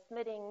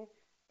transmitting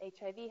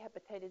HIV,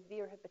 hepatitis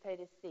B, or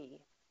hepatitis C.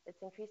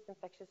 It's increased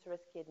infectious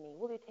risk kidney.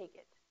 Will you take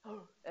it?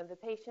 And the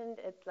patient,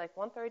 it's like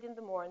 1:30 in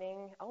the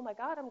morning. Oh my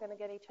God, I'm going to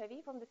get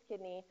HIV from this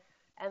kidney.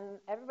 And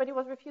everybody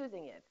was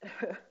refusing it.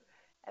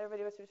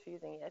 Everybody was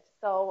refusing it.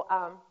 So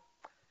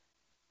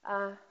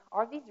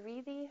are these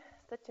really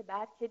such a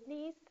bad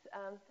kidneys?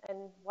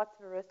 And what's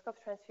the risk of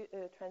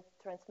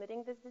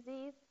transmitting this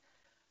disease?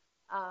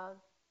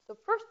 So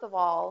first of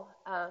all,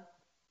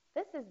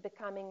 this is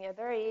becoming a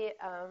very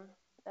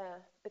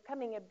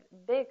becoming a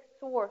big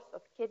source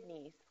of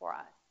kidneys for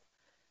us.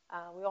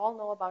 We all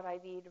know about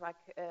IV drug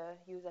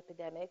use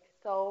epidemic.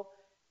 So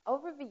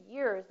over the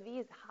years,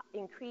 these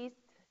increased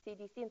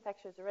CDC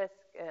infectious risk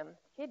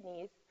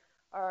kidneys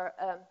are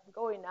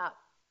going up.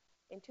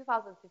 In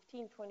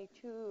 2015,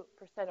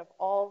 22% of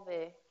all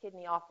the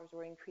kidney offers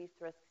were increased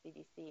risk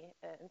CDC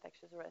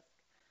infectious risk.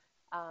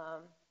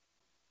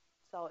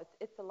 So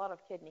it's a lot of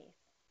kidneys.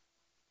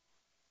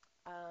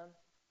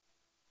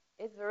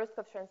 is the risk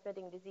of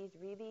transmitting disease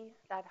really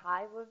that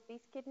high with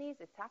these kidneys?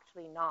 It's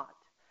actually not.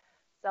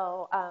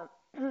 So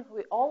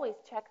we always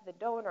check the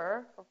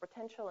donor for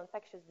potential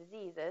infectious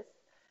diseases.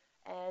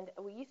 And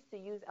we used to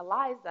use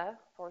ELISA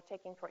for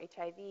checking for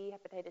HIV,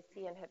 hepatitis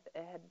C, and Hep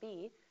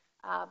B.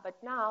 But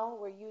now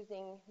we're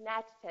using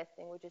NAT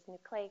testing, which is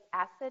nucleic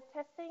acid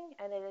testing,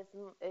 and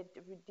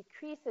it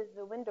decreases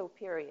the window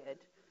period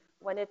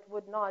when it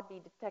would not be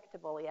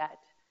detectable yet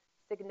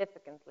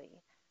significantly.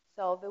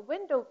 So the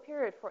window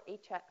period for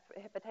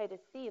hepatitis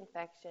C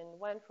infection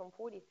went from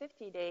 40,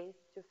 50 days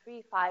to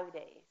 3-5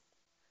 days.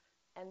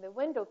 And the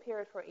window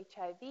period for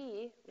HIV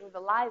with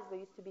ELISA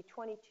used to be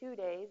 22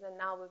 days, and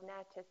now with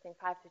NAT testing,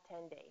 5 to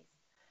 10 days.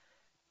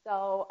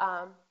 So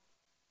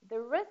the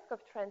risk of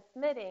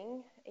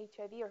transmitting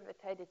HIV or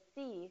hepatitis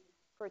C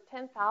for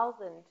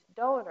 10,000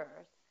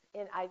 donors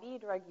in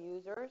IV drug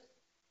users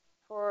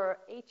for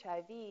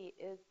HIV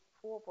is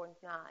 4.9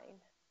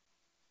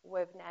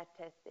 with NAT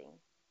testing.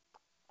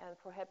 And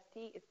for Hep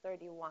C, it's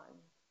 31.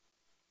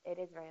 It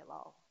is very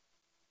low.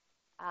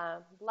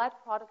 Blood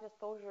product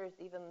exposure is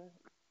even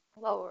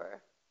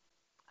lower.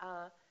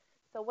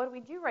 So what we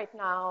do right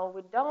now,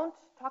 we don't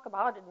talk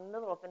about it in the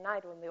middle of the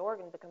night when the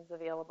organ becomes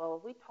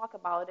available. We talk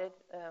about it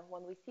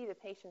when we see the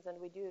patients and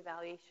we do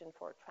evaluation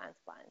for a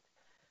transplant.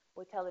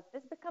 We tell if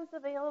this becomes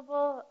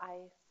available, I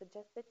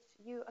suggest that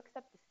you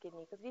accept this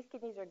kidney, because these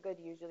kidneys are good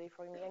usually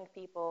for young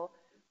people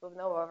with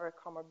no other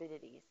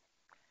comorbidities.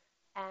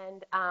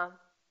 And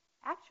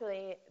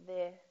actually,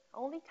 the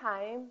only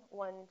time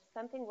when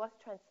something was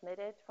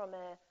transmitted from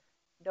a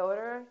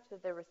donor to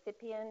the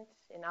recipient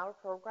in our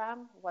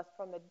program was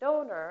from a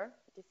donor,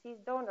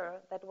 deceased donor,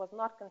 that was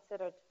not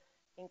considered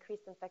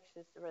increased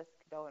infectious risk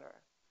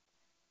donor.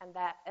 And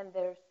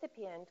the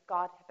recipient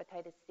got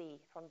hepatitis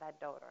C from that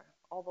donor,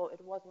 although it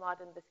was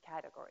not in this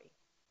category.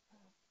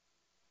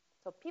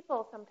 So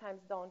people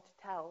sometimes don't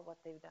tell what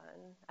they've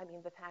done,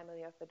 the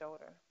family of the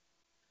donor.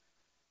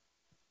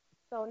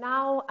 So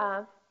now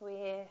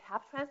we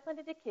have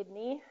transplanted a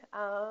kidney.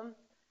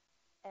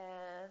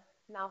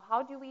 Now,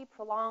 how do we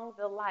prolong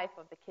the life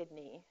of the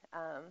kidney,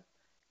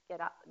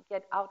 get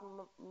out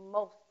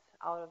most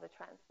out of the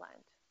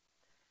transplant?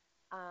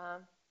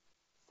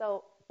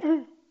 So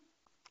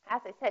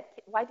as I said,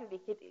 why do the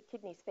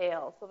kidneys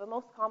fail? So the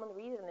most common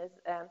reason is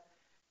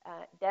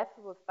death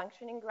with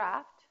functioning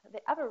graft.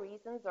 The other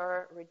reasons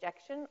are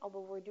rejection,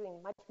 although we're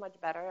doing much, much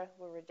better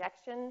with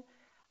rejection,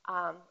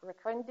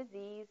 recurrent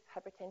disease,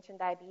 hypertension,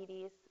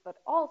 diabetes, but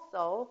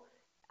also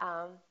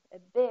a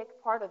big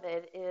part of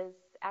it is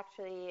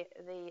actually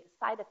the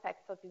side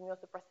effects of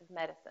immunosuppressive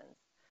medicines.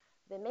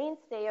 The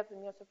mainstay of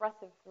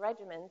immunosuppressive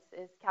regimens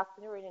is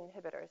calcineurin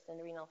inhibitors in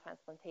renal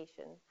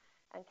transplantation.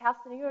 And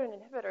calcineurin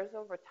inhibitors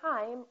over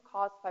time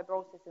cause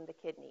fibrosis in the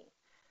kidney.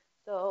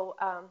 So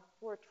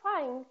we're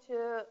trying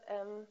to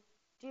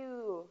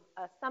do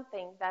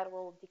something that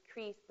will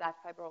decrease that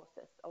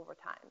fibrosis over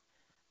time.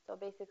 So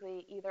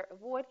basically either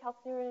avoid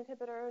calcineurin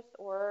inhibitors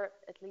or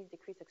at least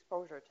decrease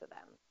exposure to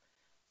them.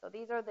 So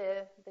these are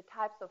the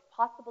types of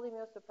possible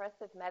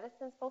immunosuppressive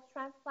medicines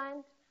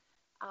post-transplant.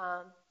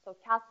 So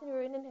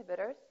calcineurin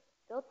inhibitors,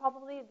 still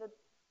probably the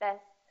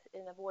best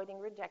in avoiding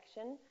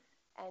rejection.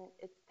 And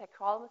it's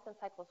tacrolimus and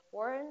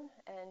cyclosporin,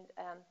 and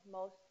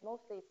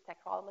mostly it's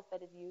tacrolimus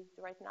that is used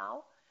right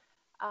now.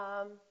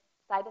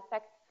 Side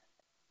effects,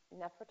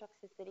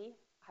 nephrotoxicity,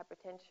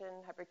 hypertension,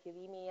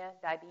 hyperkalemia,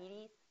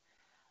 diabetes.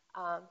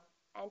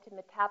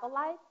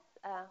 Antimetabolites,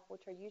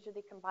 which are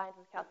usually combined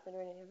with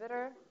calcineurin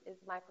inhibitor, is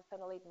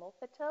mycophenolate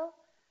mofetil,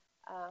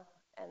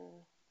 and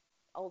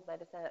old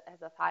medicine has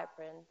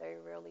azathioprine, very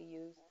rarely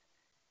used.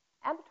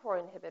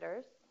 mTOR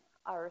inhibitors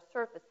are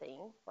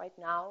surfacing right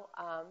now.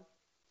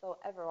 So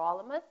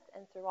everolimus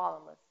and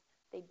sirolimus,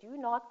 they do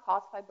not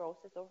cause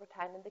fibrosis over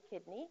time in the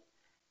kidney.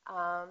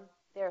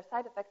 Their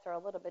side effects are a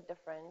little bit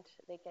different.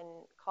 They can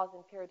cause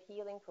impaired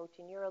healing,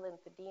 proteinuria,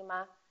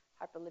 lymphedema,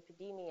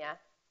 hyperlipidemia.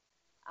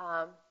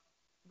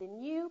 The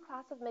new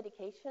class of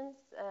medications,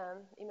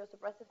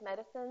 immunosuppressive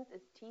medicines,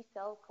 is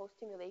T-cell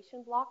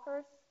co-stimulation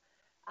blockers,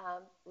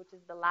 which is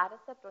the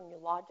Latacept or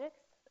Nulogix.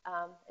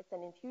 It's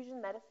an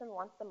infusion medicine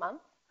once a month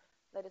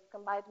that is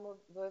combined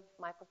with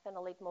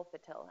mycophenolate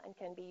mofetil and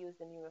can be used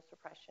in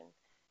immunosuppression.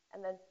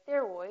 And then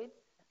steroids.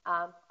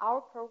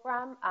 Our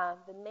program,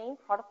 the main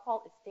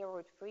protocol is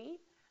steroid-free.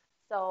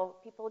 So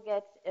people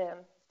get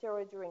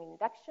steroids during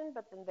induction,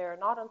 but then they're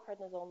not on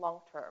prednisone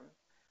long-term,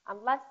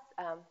 unless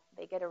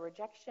they get a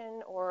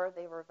rejection or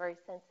they were very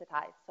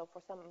sensitized, so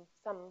for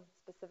some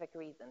specific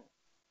reason.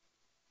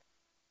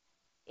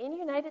 In the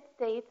United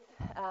States,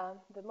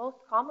 the most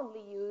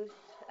commonly used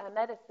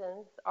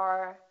medicines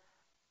are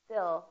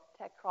still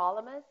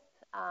tacrolimus.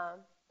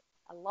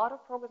 A lot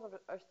of programs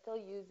are still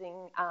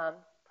using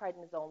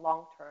prednisone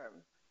long-term,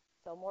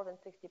 so more than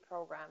 60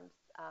 programs.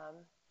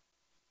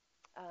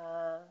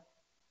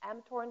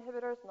 mTOR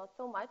inhibitors, not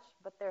so much,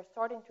 but they're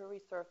starting to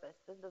resurface.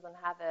 This doesn't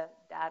have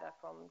data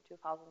from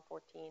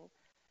 2014.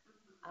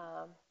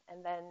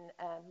 And then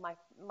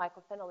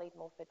mycophenolate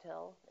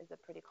mofetil is a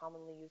pretty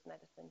commonly used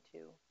medicine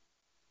too.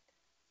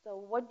 So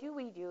what do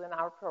we do in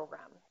our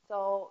program?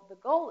 So the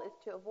goal is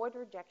to avoid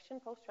rejection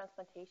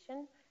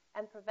post-transplantation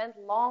and prevent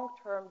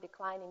long-term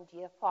decline in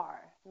GFR,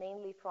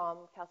 mainly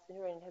from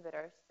calcineurin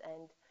inhibitors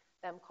and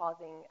them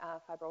causing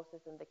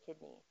fibrosis in the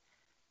kidney.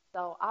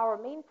 So our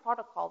main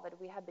protocol that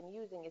we have been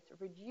using is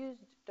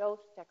reduced dose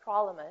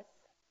tacrolimus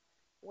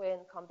in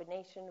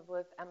combination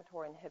with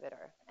mTOR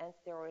inhibitor and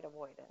steroid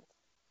avoidance.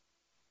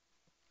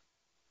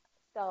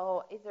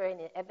 So is there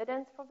any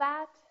evidence for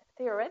that?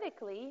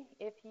 Theoretically,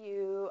 if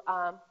you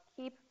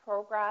keep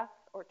Prograf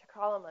or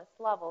tacrolimus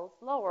levels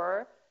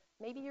lower,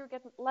 maybe you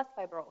get less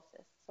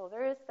fibrosis. So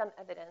there is some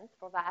evidence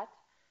for that.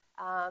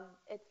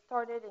 It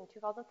started in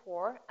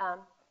 2004.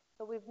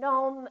 So we've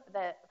known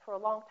that for a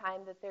long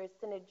time that there is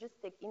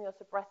synergistic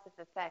immunosuppressive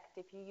effect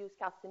if you use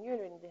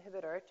calcineurin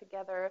inhibitor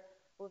together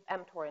with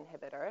mTOR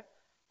inhibitor.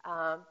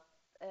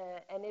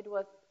 And it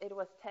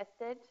was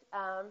tested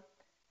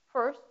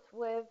first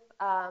with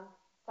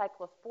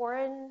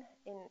cyclosporin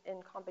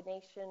in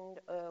combination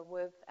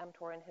with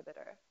mTOR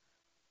inhibitor.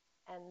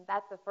 And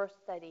that's the first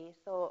study.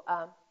 So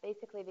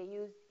basically they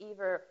used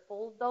either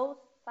full dose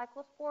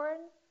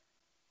cyclosporin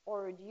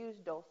or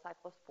reduced dose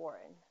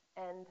cyclosporin.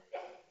 And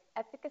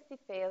efficacy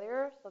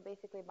failure, so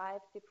basically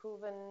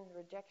biopsy-proven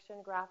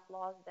rejection, graft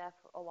loss, death,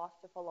 or loss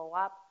to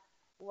follow-up,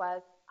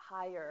 was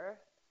higher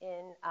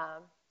in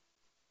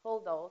full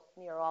dose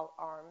Merol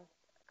arm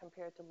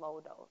compared to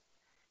low dose.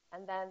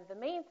 And then the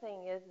main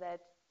thing is that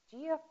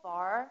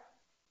GFR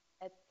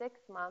at 6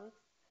 months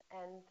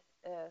and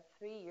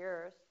 3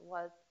 years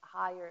was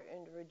higher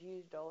in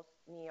reduced dose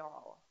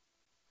Merol.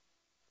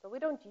 So we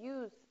don't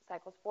use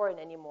cyclosporin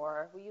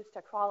anymore. We use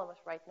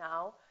tacrolimus right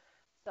now.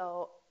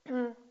 So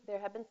there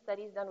have been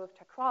studies done with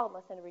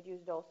tacrolimus and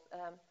reduced dose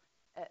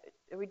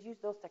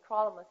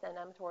tacrolimus and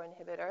mTOR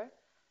inhibitor.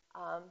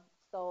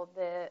 So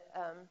the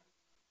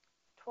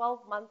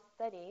 12-month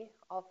study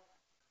of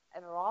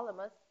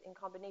everolimus in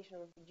combination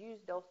with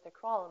reduced dose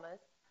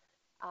tacrolimus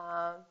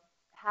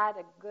had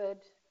a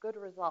good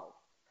result.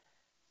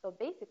 So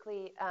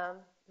basically,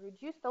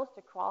 reduced dose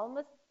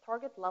tacrolimus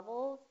target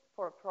levels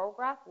for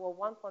Prograf were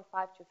 1.5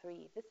 to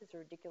 3. This is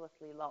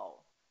ridiculously low.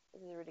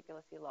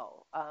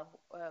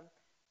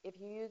 If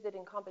you use it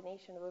in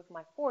combination with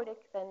myfortic,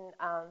 then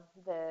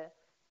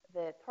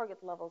the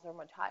target levels are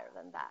much higher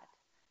than that.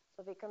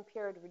 So they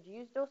compared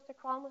reduced dose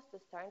tacrolimus to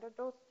standard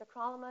dose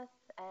tacrolimus,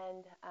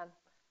 and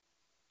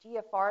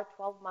GFR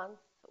 12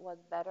 months was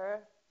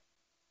better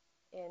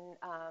in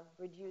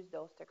reduced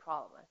dose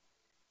tacrolimus.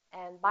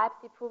 And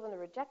biopsy-proven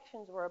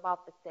rejections were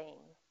about the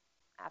same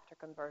after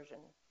conversion.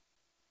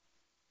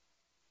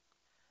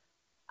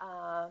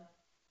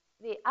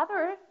 The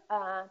other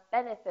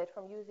benefit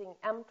from using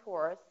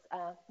mTORs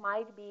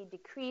might be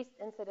decreased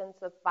incidence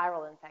of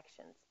viral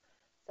infections.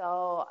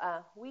 So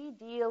we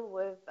deal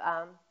with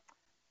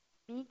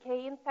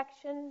BK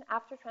infection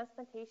after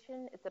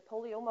transplantation. It's a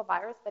polyoma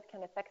virus that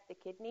can affect the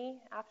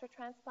kidney after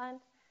transplant.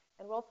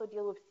 And we also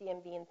deal with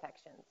CMV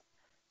infections.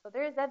 So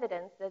there is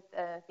evidence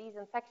that these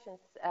infections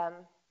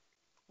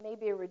may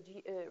be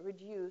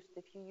reduced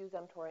if you use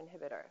mTOR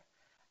inhibitor.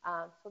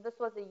 So this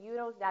was a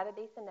UNOS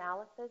database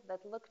analysis that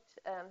looked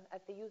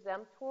at the use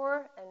of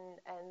mTOR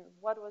and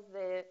what was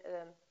the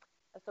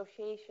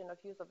association of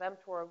use of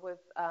mTOR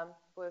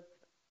with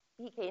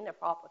BK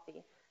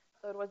nephropathy.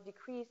 So it was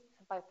decreased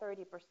by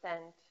 30%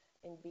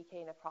 in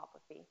BK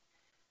nephropathy.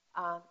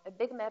 A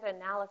big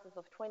meta-analysis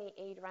of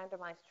 28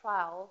 randomized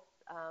trials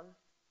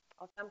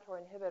of mTOR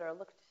inhibitor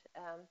looked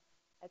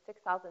at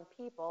 6,000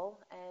 people,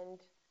 and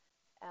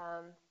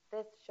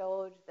this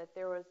showed that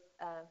there was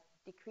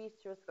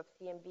decreased risk of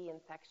CMV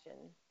infection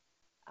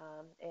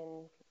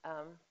in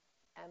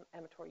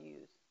mTOR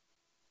use.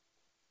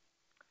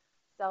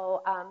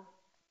 So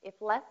if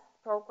less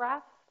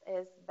Prograf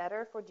is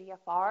better for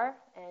GFR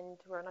and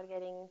we're not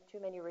getting too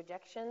many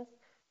rejections,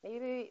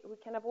 maybe we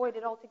can avoid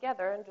it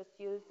altogether and just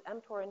use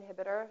mTOR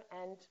inhibitor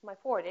and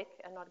myfortic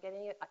and not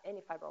getting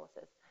any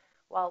fibrosis.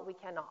 Well, we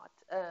cannot.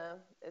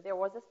 There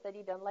was a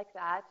study done like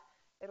that.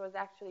 It was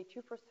actually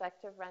 2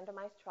 prospective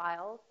randomized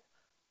trials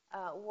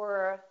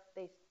where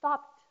they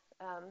stopped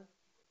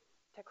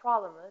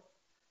tacrolimus,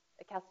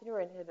 a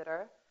calcineurin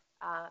inhibitor,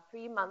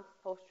 3 months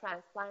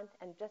post-transplant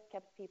and just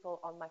kept people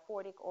on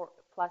myfortic or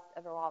plus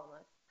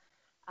everolimus.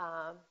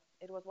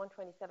 It was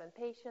 127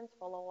 patients,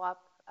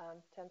 follow-up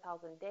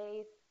 10,000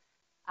 days.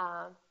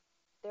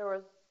 There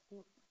was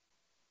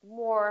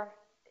more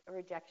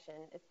rejection,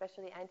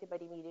 especially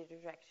antibody-mediated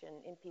rejection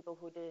in people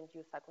who didn't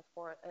use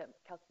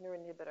calcineurin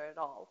inhibitor at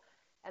all.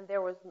 And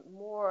there was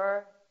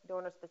more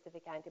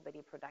donor-specific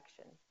antibody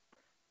production.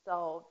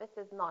 So this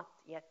is not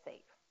yet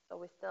safe. So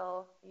we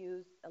still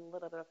use a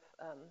little bit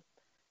of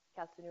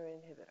calcineurin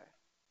inhibitor.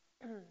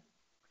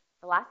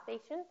 The last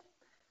patient,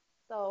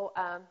 so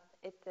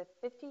it's a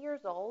 50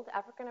 years old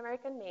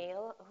African-American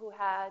male who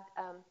had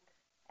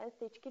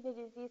end-stage kidney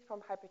disease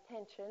from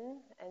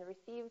hypertension and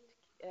received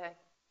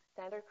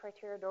standard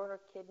criteria donor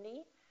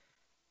kidney.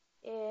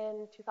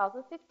 In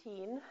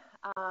 2015,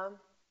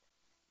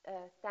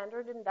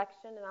 standard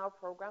induction in our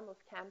program was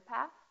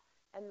CAMPATH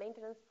and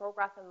maintenance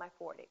Prograf and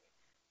myfortic.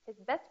 His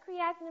best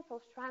creatinine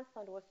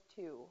post-transplant was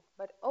 2,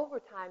 but over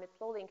time it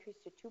slowly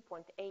increased to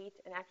 2.8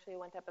 and actually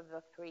went up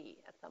above 3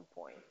 at some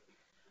point.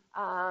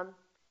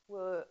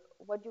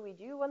 What do we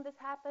do when this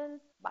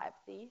happens?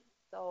 Biopsy.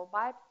 So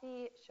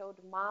biopsy showed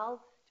mild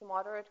to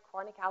moderate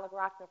chronic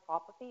allograft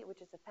nephropathy,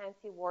 which is a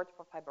fancy word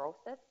for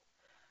fibrosis.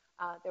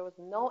 There was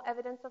no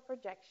evidence of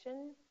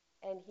rejection,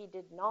 and he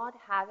did not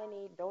have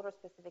any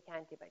donor-specific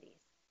antibodies.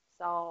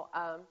 So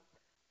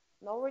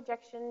no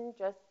rejection,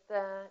 just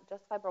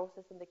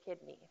fibrosis in the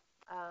kidney.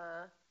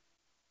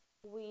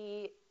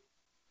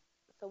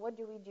 So what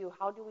do we do?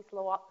 How do we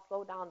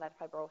slow down that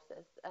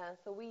fibrosis?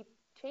 So we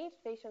changed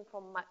patient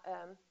from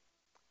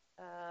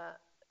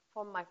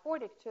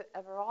myfortic to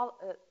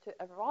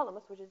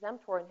everolimus, which is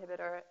mTOR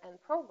inhibitor, and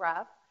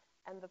ProGraf,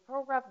 and the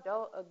ProGraf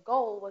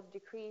goal was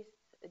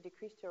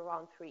decreased to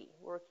around 3.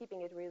 We were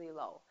keeping it really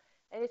low.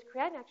 And his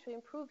creatinine actually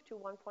improved to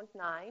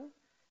 1.9,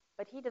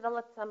 but he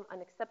developed some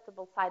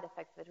unacceptable side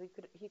effects that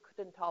he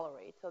couldn't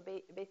tolerate. So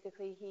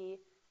basically he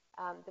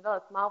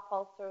developed mouth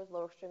ulcers,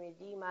 lower extremity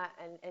edema,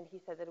 and he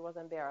said that it was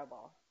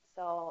unbearable.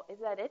 So is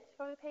that it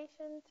for the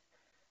patient?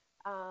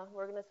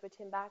 We're going to switch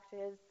him back to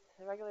his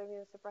regular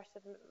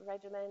immunosuppressive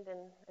regimen,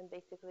 and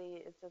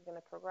basically it's just going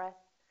to progress.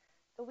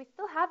 So we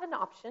still have an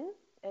option,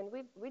 and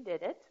we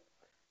did it.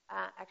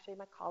 Actually,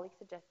 my colleague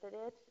suggested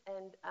it,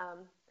 and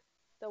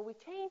so we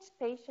changed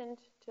patient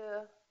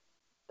to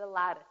the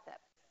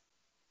Belatacept.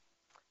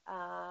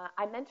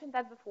 I mentioned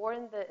that before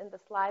in the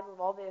slide with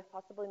all the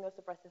possible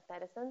immunosuppressive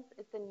medicines.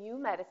 It's a new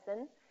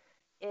medicine.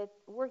 It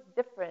works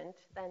different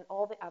than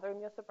all the other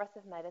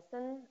immunosuppressive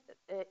medicine.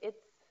 It's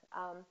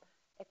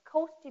a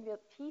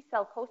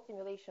T-cell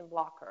co-stimulation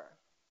blocker.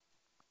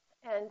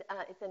 And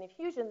it's an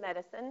infusion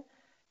medicine.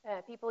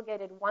 People get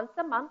it once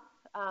a month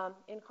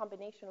in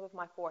combination with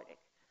myfortic.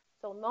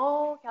 So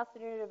no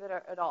calcineurin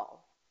inhibitor at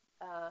all.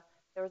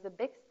 There was a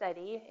big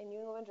study in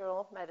New England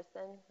Journal of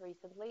Medicine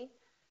recently.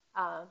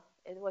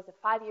 It was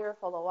a 5-year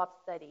follow-up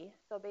study.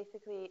 So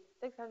basically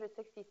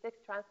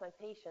 666 transplant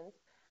patients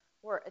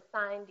were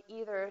assigned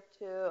either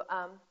to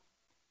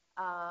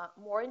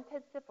more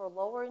intensive or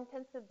lower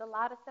intensive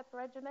Belatacept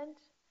regimen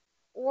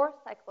or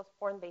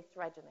cyclosporin-based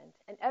regimen.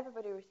 And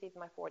everybody received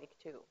myfortic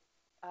too.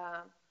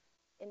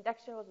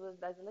 Induction was with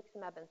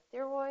basiliximab and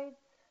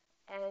steroids.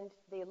 And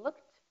they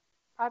looked,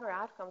 primary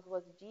outcomes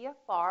was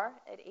GFR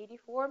at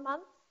 84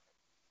 months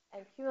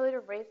and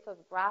cumulative rates of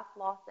graft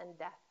loss and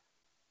death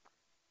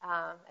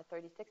at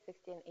 36,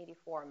 60, and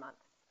 84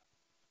 months.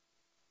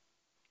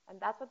 And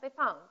that's what they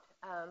found.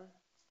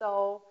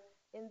 So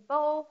in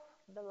both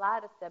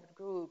Belatacept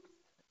groups,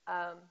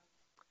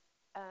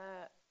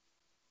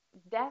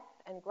 death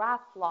and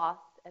graft loss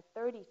at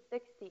 30,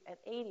 60, and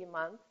 80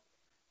 months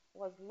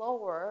was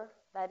lower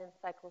than in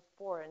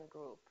cyclosporin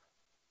group.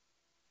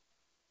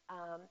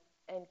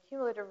 And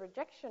cumulative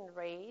rejection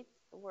rates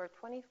were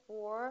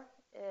 24,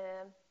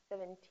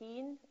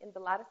 17 in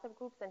Belatacept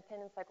groups and 10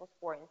 in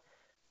cyclosporin.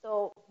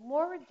 So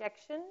more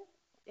rejection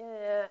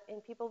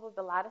in people with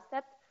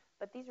Belatacept,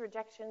 but these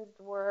rejections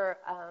were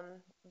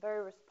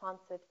very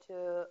responsive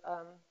to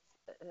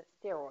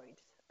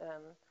steroids,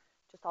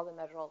 just all the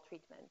measurable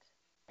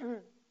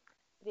treatment.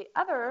 The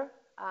other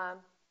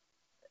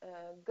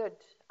good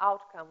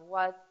outcome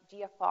was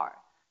GFR.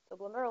 So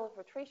glomerular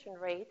filtration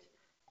rate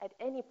at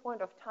any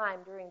point of time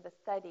during the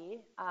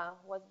study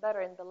was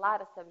better in the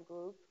Belatacept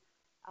group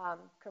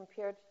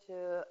compared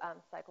to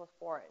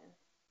cyclosporin.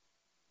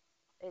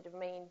 It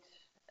remained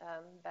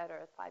better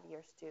at 5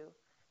 years too.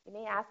 You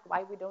may ask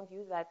why we don't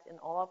use that in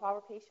all of our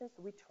patients.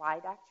 We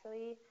tried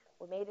actually.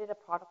 We made it a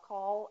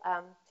protocol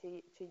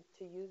to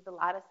use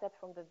Belatacept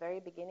from the very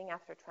beginning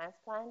after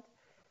transplant,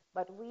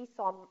 but we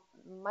saw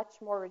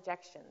much more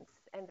rejections.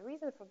 And the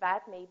reason for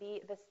that may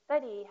be the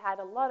study had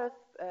a lot of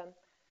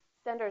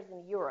centers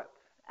in Europe,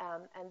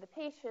 and the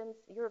patients,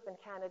 Europe and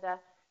Canada,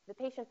 the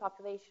patient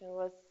population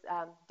was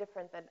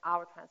different than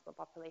our transplant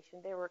population.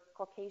 They were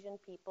Caucasian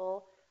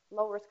people,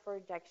 low risk for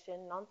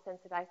rejection,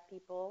 non-sensitized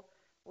people.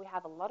 We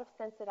have a lot of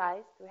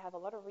sensitized. We have a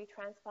lot of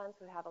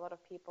retransplants. We have a lot of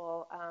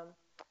people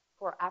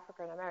who are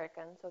African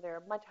American, so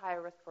they're much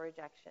higher risk for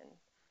rejection.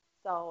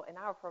 So in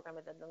our program,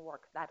 it doesn't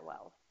work that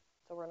well.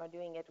 So we're not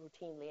doing it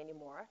routinely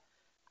anymore.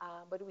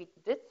 But we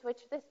did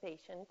switch this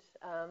patient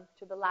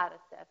to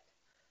Belatacept.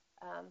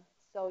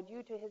 So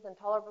due to his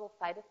intolerable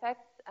side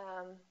effects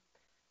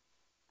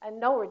and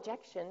no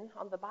rejection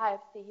on the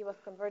biopsy, he was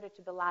converted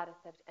to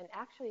Belatacept. And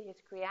actually, his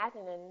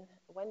creatinine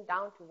went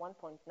down to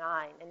 1.9,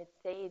 and it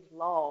stayed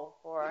low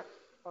for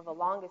the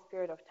longest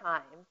period of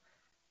time.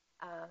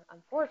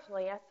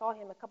 Unfortunately, I saw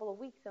him a couple of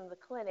weeks in the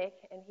clinic,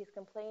 and he's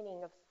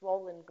complaining of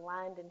swollen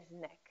gland in his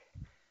neck.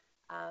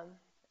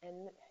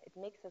 And it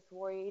makes us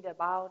worried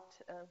about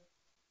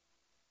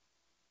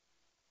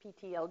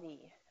PTLD,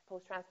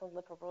 post-transplant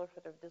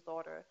lymphoproliferative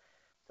disorder.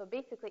 So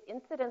basically,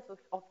 incidence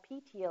of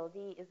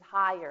PTLD is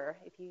higher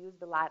if you use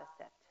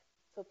Belatacept.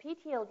 So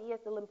PTLD is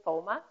a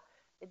lymphoma.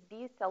 It's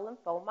B-cell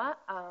lymphoma,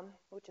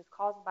 which is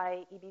caused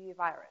by EBV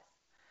virus.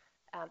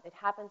 It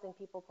happens in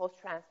people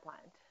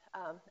post-transplant.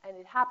 And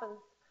it happens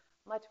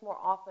much more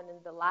often in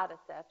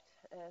Belatacept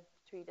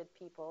treated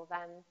people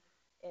than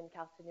in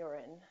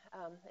calcineurin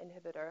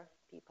inhibitor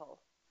people.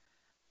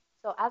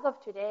 So as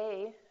of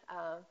today,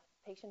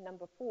 patient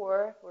number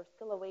 4, we're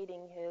still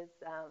awaiting his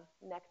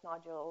neck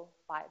nodule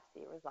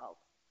biopsy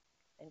results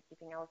and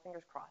keeping our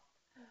fingers crossed.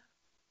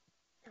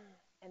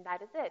 And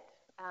that is it.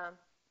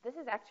 This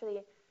is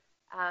actually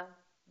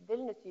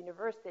Vilnius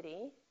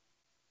University.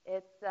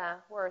 It's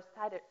where I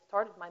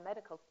started my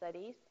medical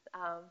studies.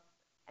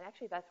 And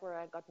actually, that's where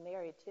I got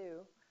married,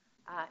 too.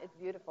 It's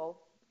beautiful.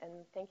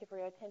 And thank you for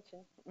your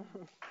attention.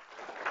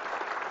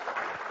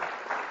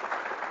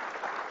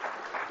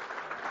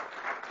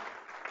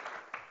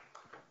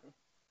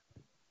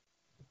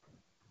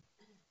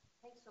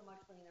 Thanks so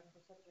much, Lina, for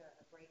such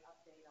a great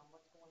update on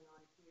what's going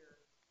on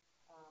here.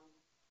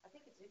 I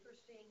think it's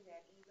interesting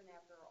that even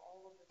after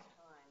all of this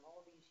time, all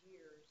of these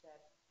years,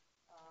 that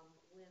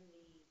when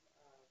the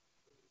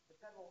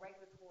federal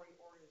regulatory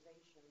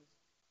organizations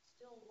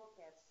still look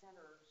at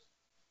centers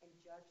and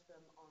judge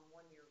them on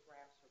one-year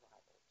graft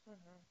survivals,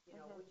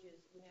 which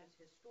is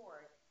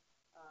historic.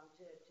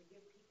 To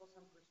give people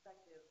some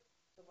perspective,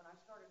 so when I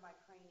started my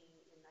training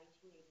in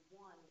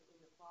 1981 in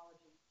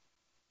nephrology,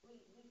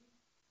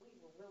 we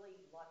were really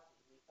lucky,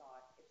 we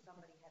thought, if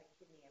somebody had a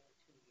kidney after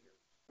 2 years.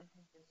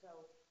 And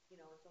so,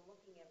 so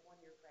looking at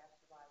one-year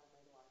graft survival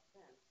made a lot of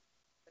sense.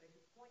 But as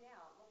you point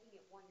out, looking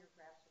at one-year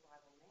graft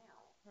survival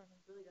now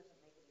really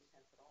doesn't make any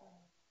sense at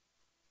all.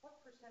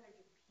 What percentage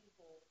of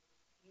people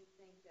do you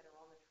think that are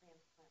on the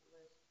transplant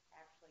list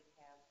actually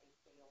have a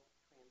failed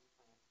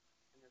transplant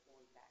and they're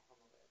going back on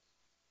the list?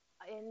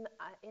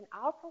 In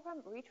our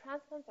program,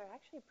 retransplants are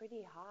actually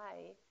pretty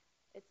high.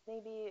 It's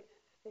maybe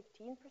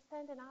 15%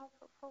 in our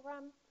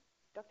program.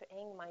 Dr.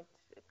 Eng might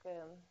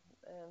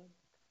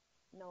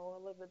know a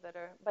little bit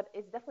better, but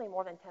it's definitely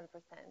more than 10%.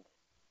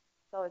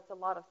 So it's a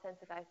lot of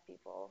sensitized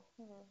people.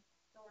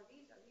 So are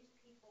these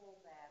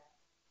people that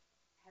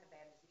had a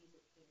bad disease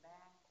that came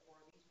back, or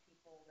are these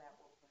people that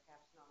were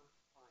perhaps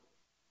non-compliant?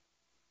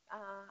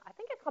 I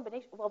think a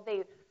combination. Well,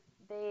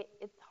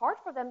 it's hard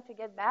for them to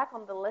get back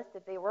on the list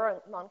if they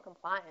were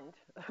non-compliant.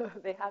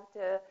 They have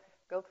to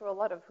go through a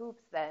lot of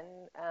hoops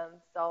then.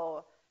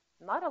 So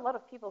not a lot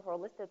of people who are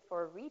listed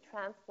for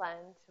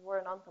retransplant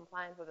were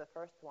non-compliant with the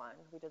first one.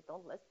 We just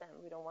don't list them.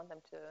 We don't want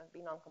them to be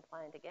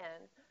non-compliant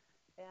again.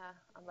 Yeah,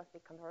 unless they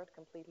convert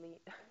completely.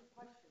 Any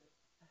questions?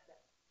 Thank you,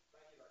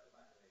 Dr.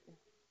 Mackelaite. It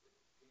seems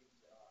you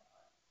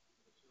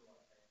would sure want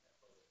to take that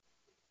photo.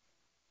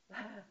 I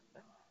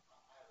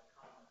have a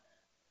comment and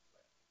a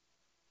question.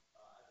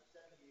 As a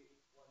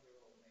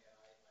 71-year-old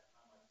man, I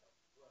found myself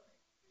running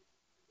to this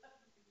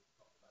meeting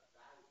talking about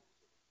value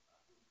decisions,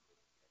 not who could get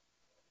involved.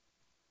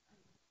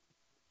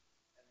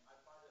 And I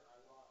find it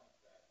ironic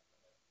that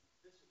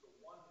this is the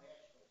one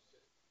national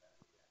system that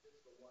we have. This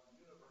is the one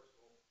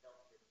universal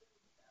healthcare system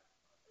we have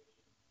in our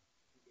nation.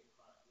 You get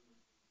chronic kidney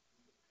disease,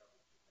 you get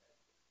coverage through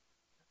Medicare.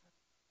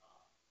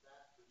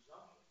 That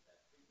presumption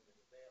that treatment is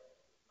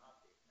available is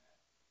not being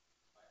met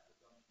by a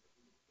presumption that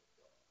people can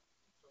get well.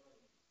 And so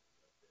many cases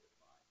are driven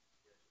by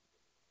scarcity.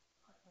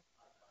 I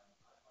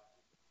find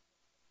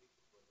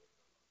cases where there's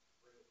a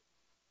great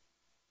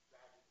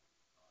tragedy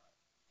on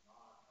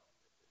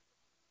non-healthcare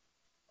systems.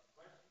 My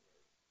question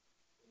is,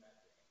 in that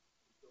vein,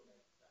 you still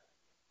make that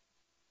point.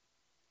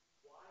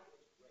 Why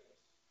is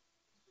race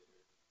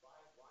considered? Why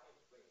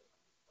is race on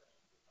these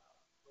questions about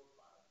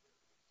profiling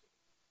versus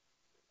sickness?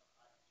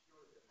 I'm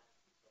sure there has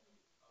to be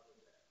something other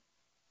than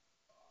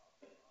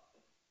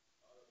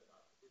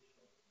our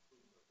traditional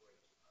conclusion of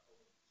race and our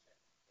open consent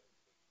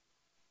education.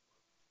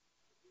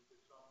 Is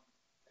there some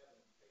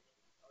evidence base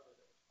other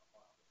than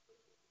among the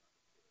social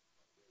and understood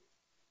of race?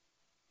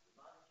 It's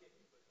not in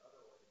kidney, but in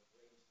other organs,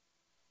 race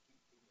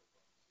keeps people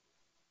from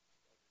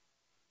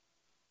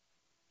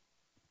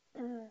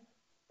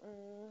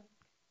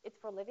It's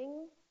for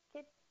living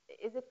kids?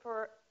 Is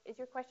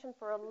your question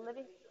for a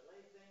living? Is it a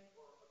lay thing,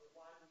 or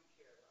why do we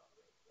care about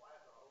race? Why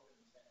is our open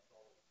consent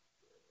always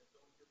good? It's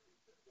only good for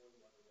the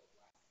 41-year-old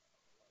black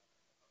man.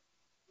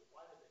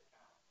 Why does it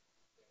count?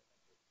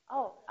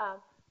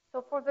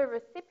 So for the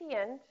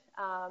recipient,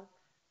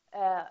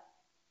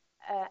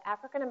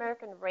 African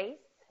American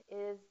race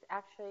is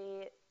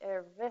actually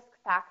a risk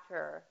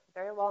factor,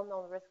 very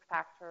well-known risk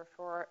factor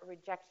for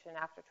rejection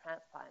after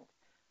transplant.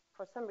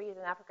 For some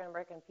reason, African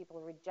American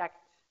people reject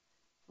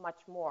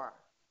much more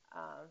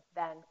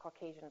than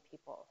Caucasian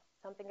people.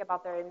 Something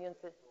about their immune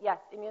system. Yes,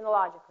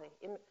 immunologically.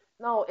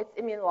 No, it's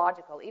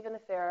immunological. Even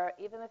if they're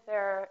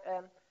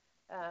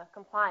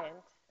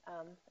compliant,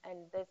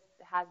 and this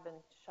has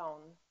been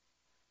shown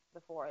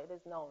before. It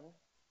is known.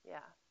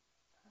 Yeah.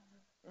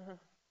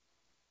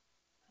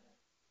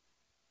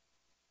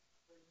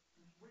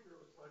 With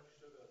your slide, you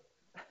showed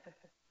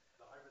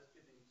the high-risk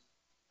kidneys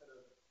had a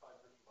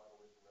 5-year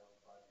survival rate around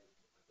 5 years,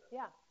 something like that.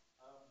 Yeah.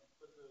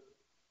 But the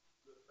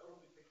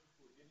elderly patients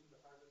who were getting the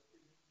high-risk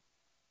kidneys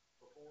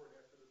before and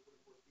after the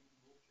 2014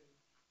 rule change,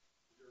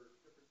 is there a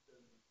difference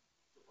in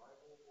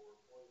survival or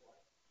quality of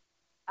life?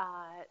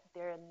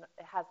 There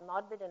has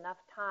not been enough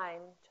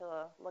time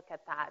to look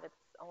at that.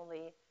 It's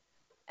only,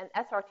 and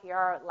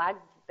SRTR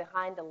lags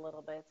behind a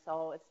little bit,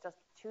 so it's just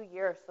 2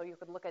 years. So you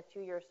could look at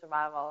 2 years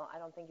survival. I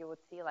don't think you would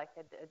see like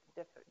a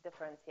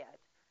difference yet.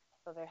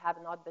 So there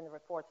have not been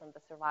reports on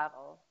the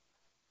survival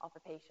of the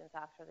patients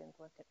after the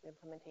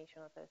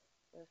implementation of this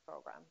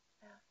program.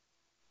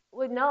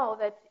 We know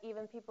that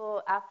even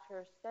people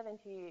after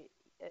 70,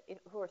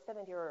 who are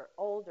 70 or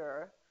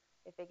older,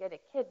 if they get a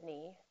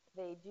kidney,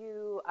 they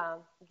do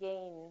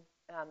gain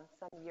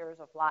some years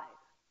of life.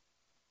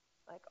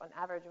 Like on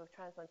average with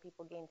transplant,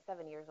 people gain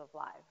 7 years of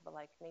life, but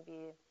like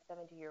maybe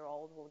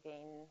 70-year-old will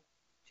gain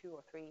 2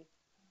 or 3.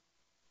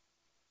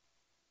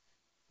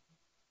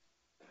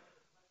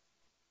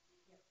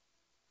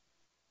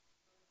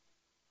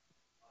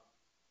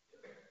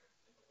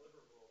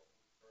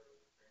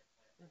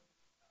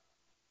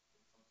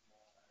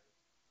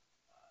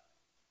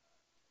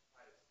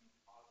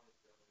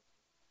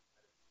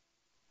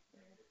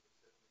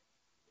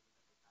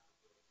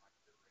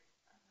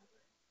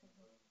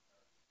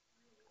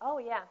 Oh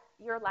yeah,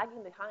 you're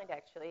lagging behind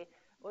actually.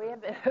 We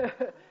have been,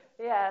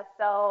 yeah.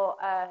 So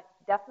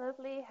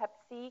definitely Hep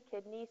C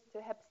kidneys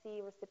to Hep C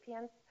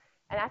recipients,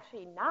 and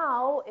actually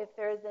now if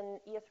there's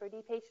an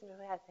ESRD patient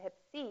who has Hep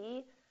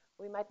C,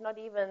 we might not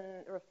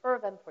even refer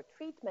them for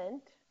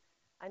treatment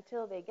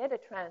until they get a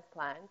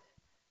transplant,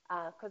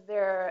 because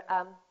their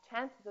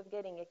chances of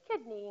getting a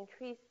kidney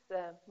increase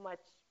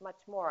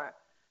much more.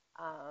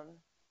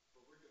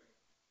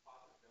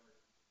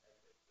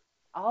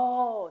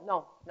 Oh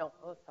no,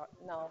 oh sorry,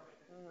 no.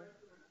 Mm-hmm.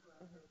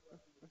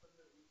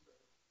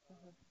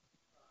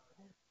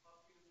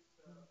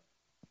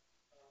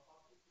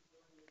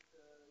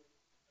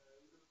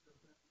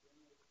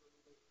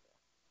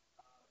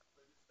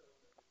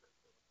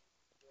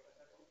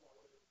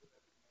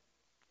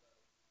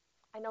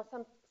 I know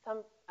some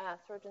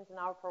surgeons in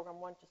our program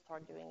want to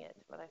start doing it,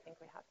 but I think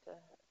we have to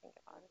think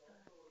about it.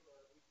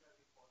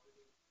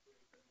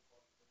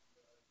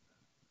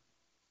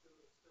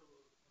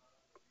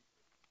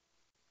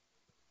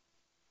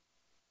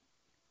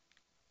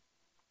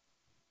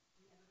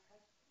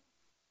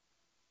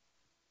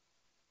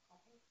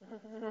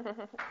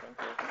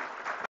 Thank you.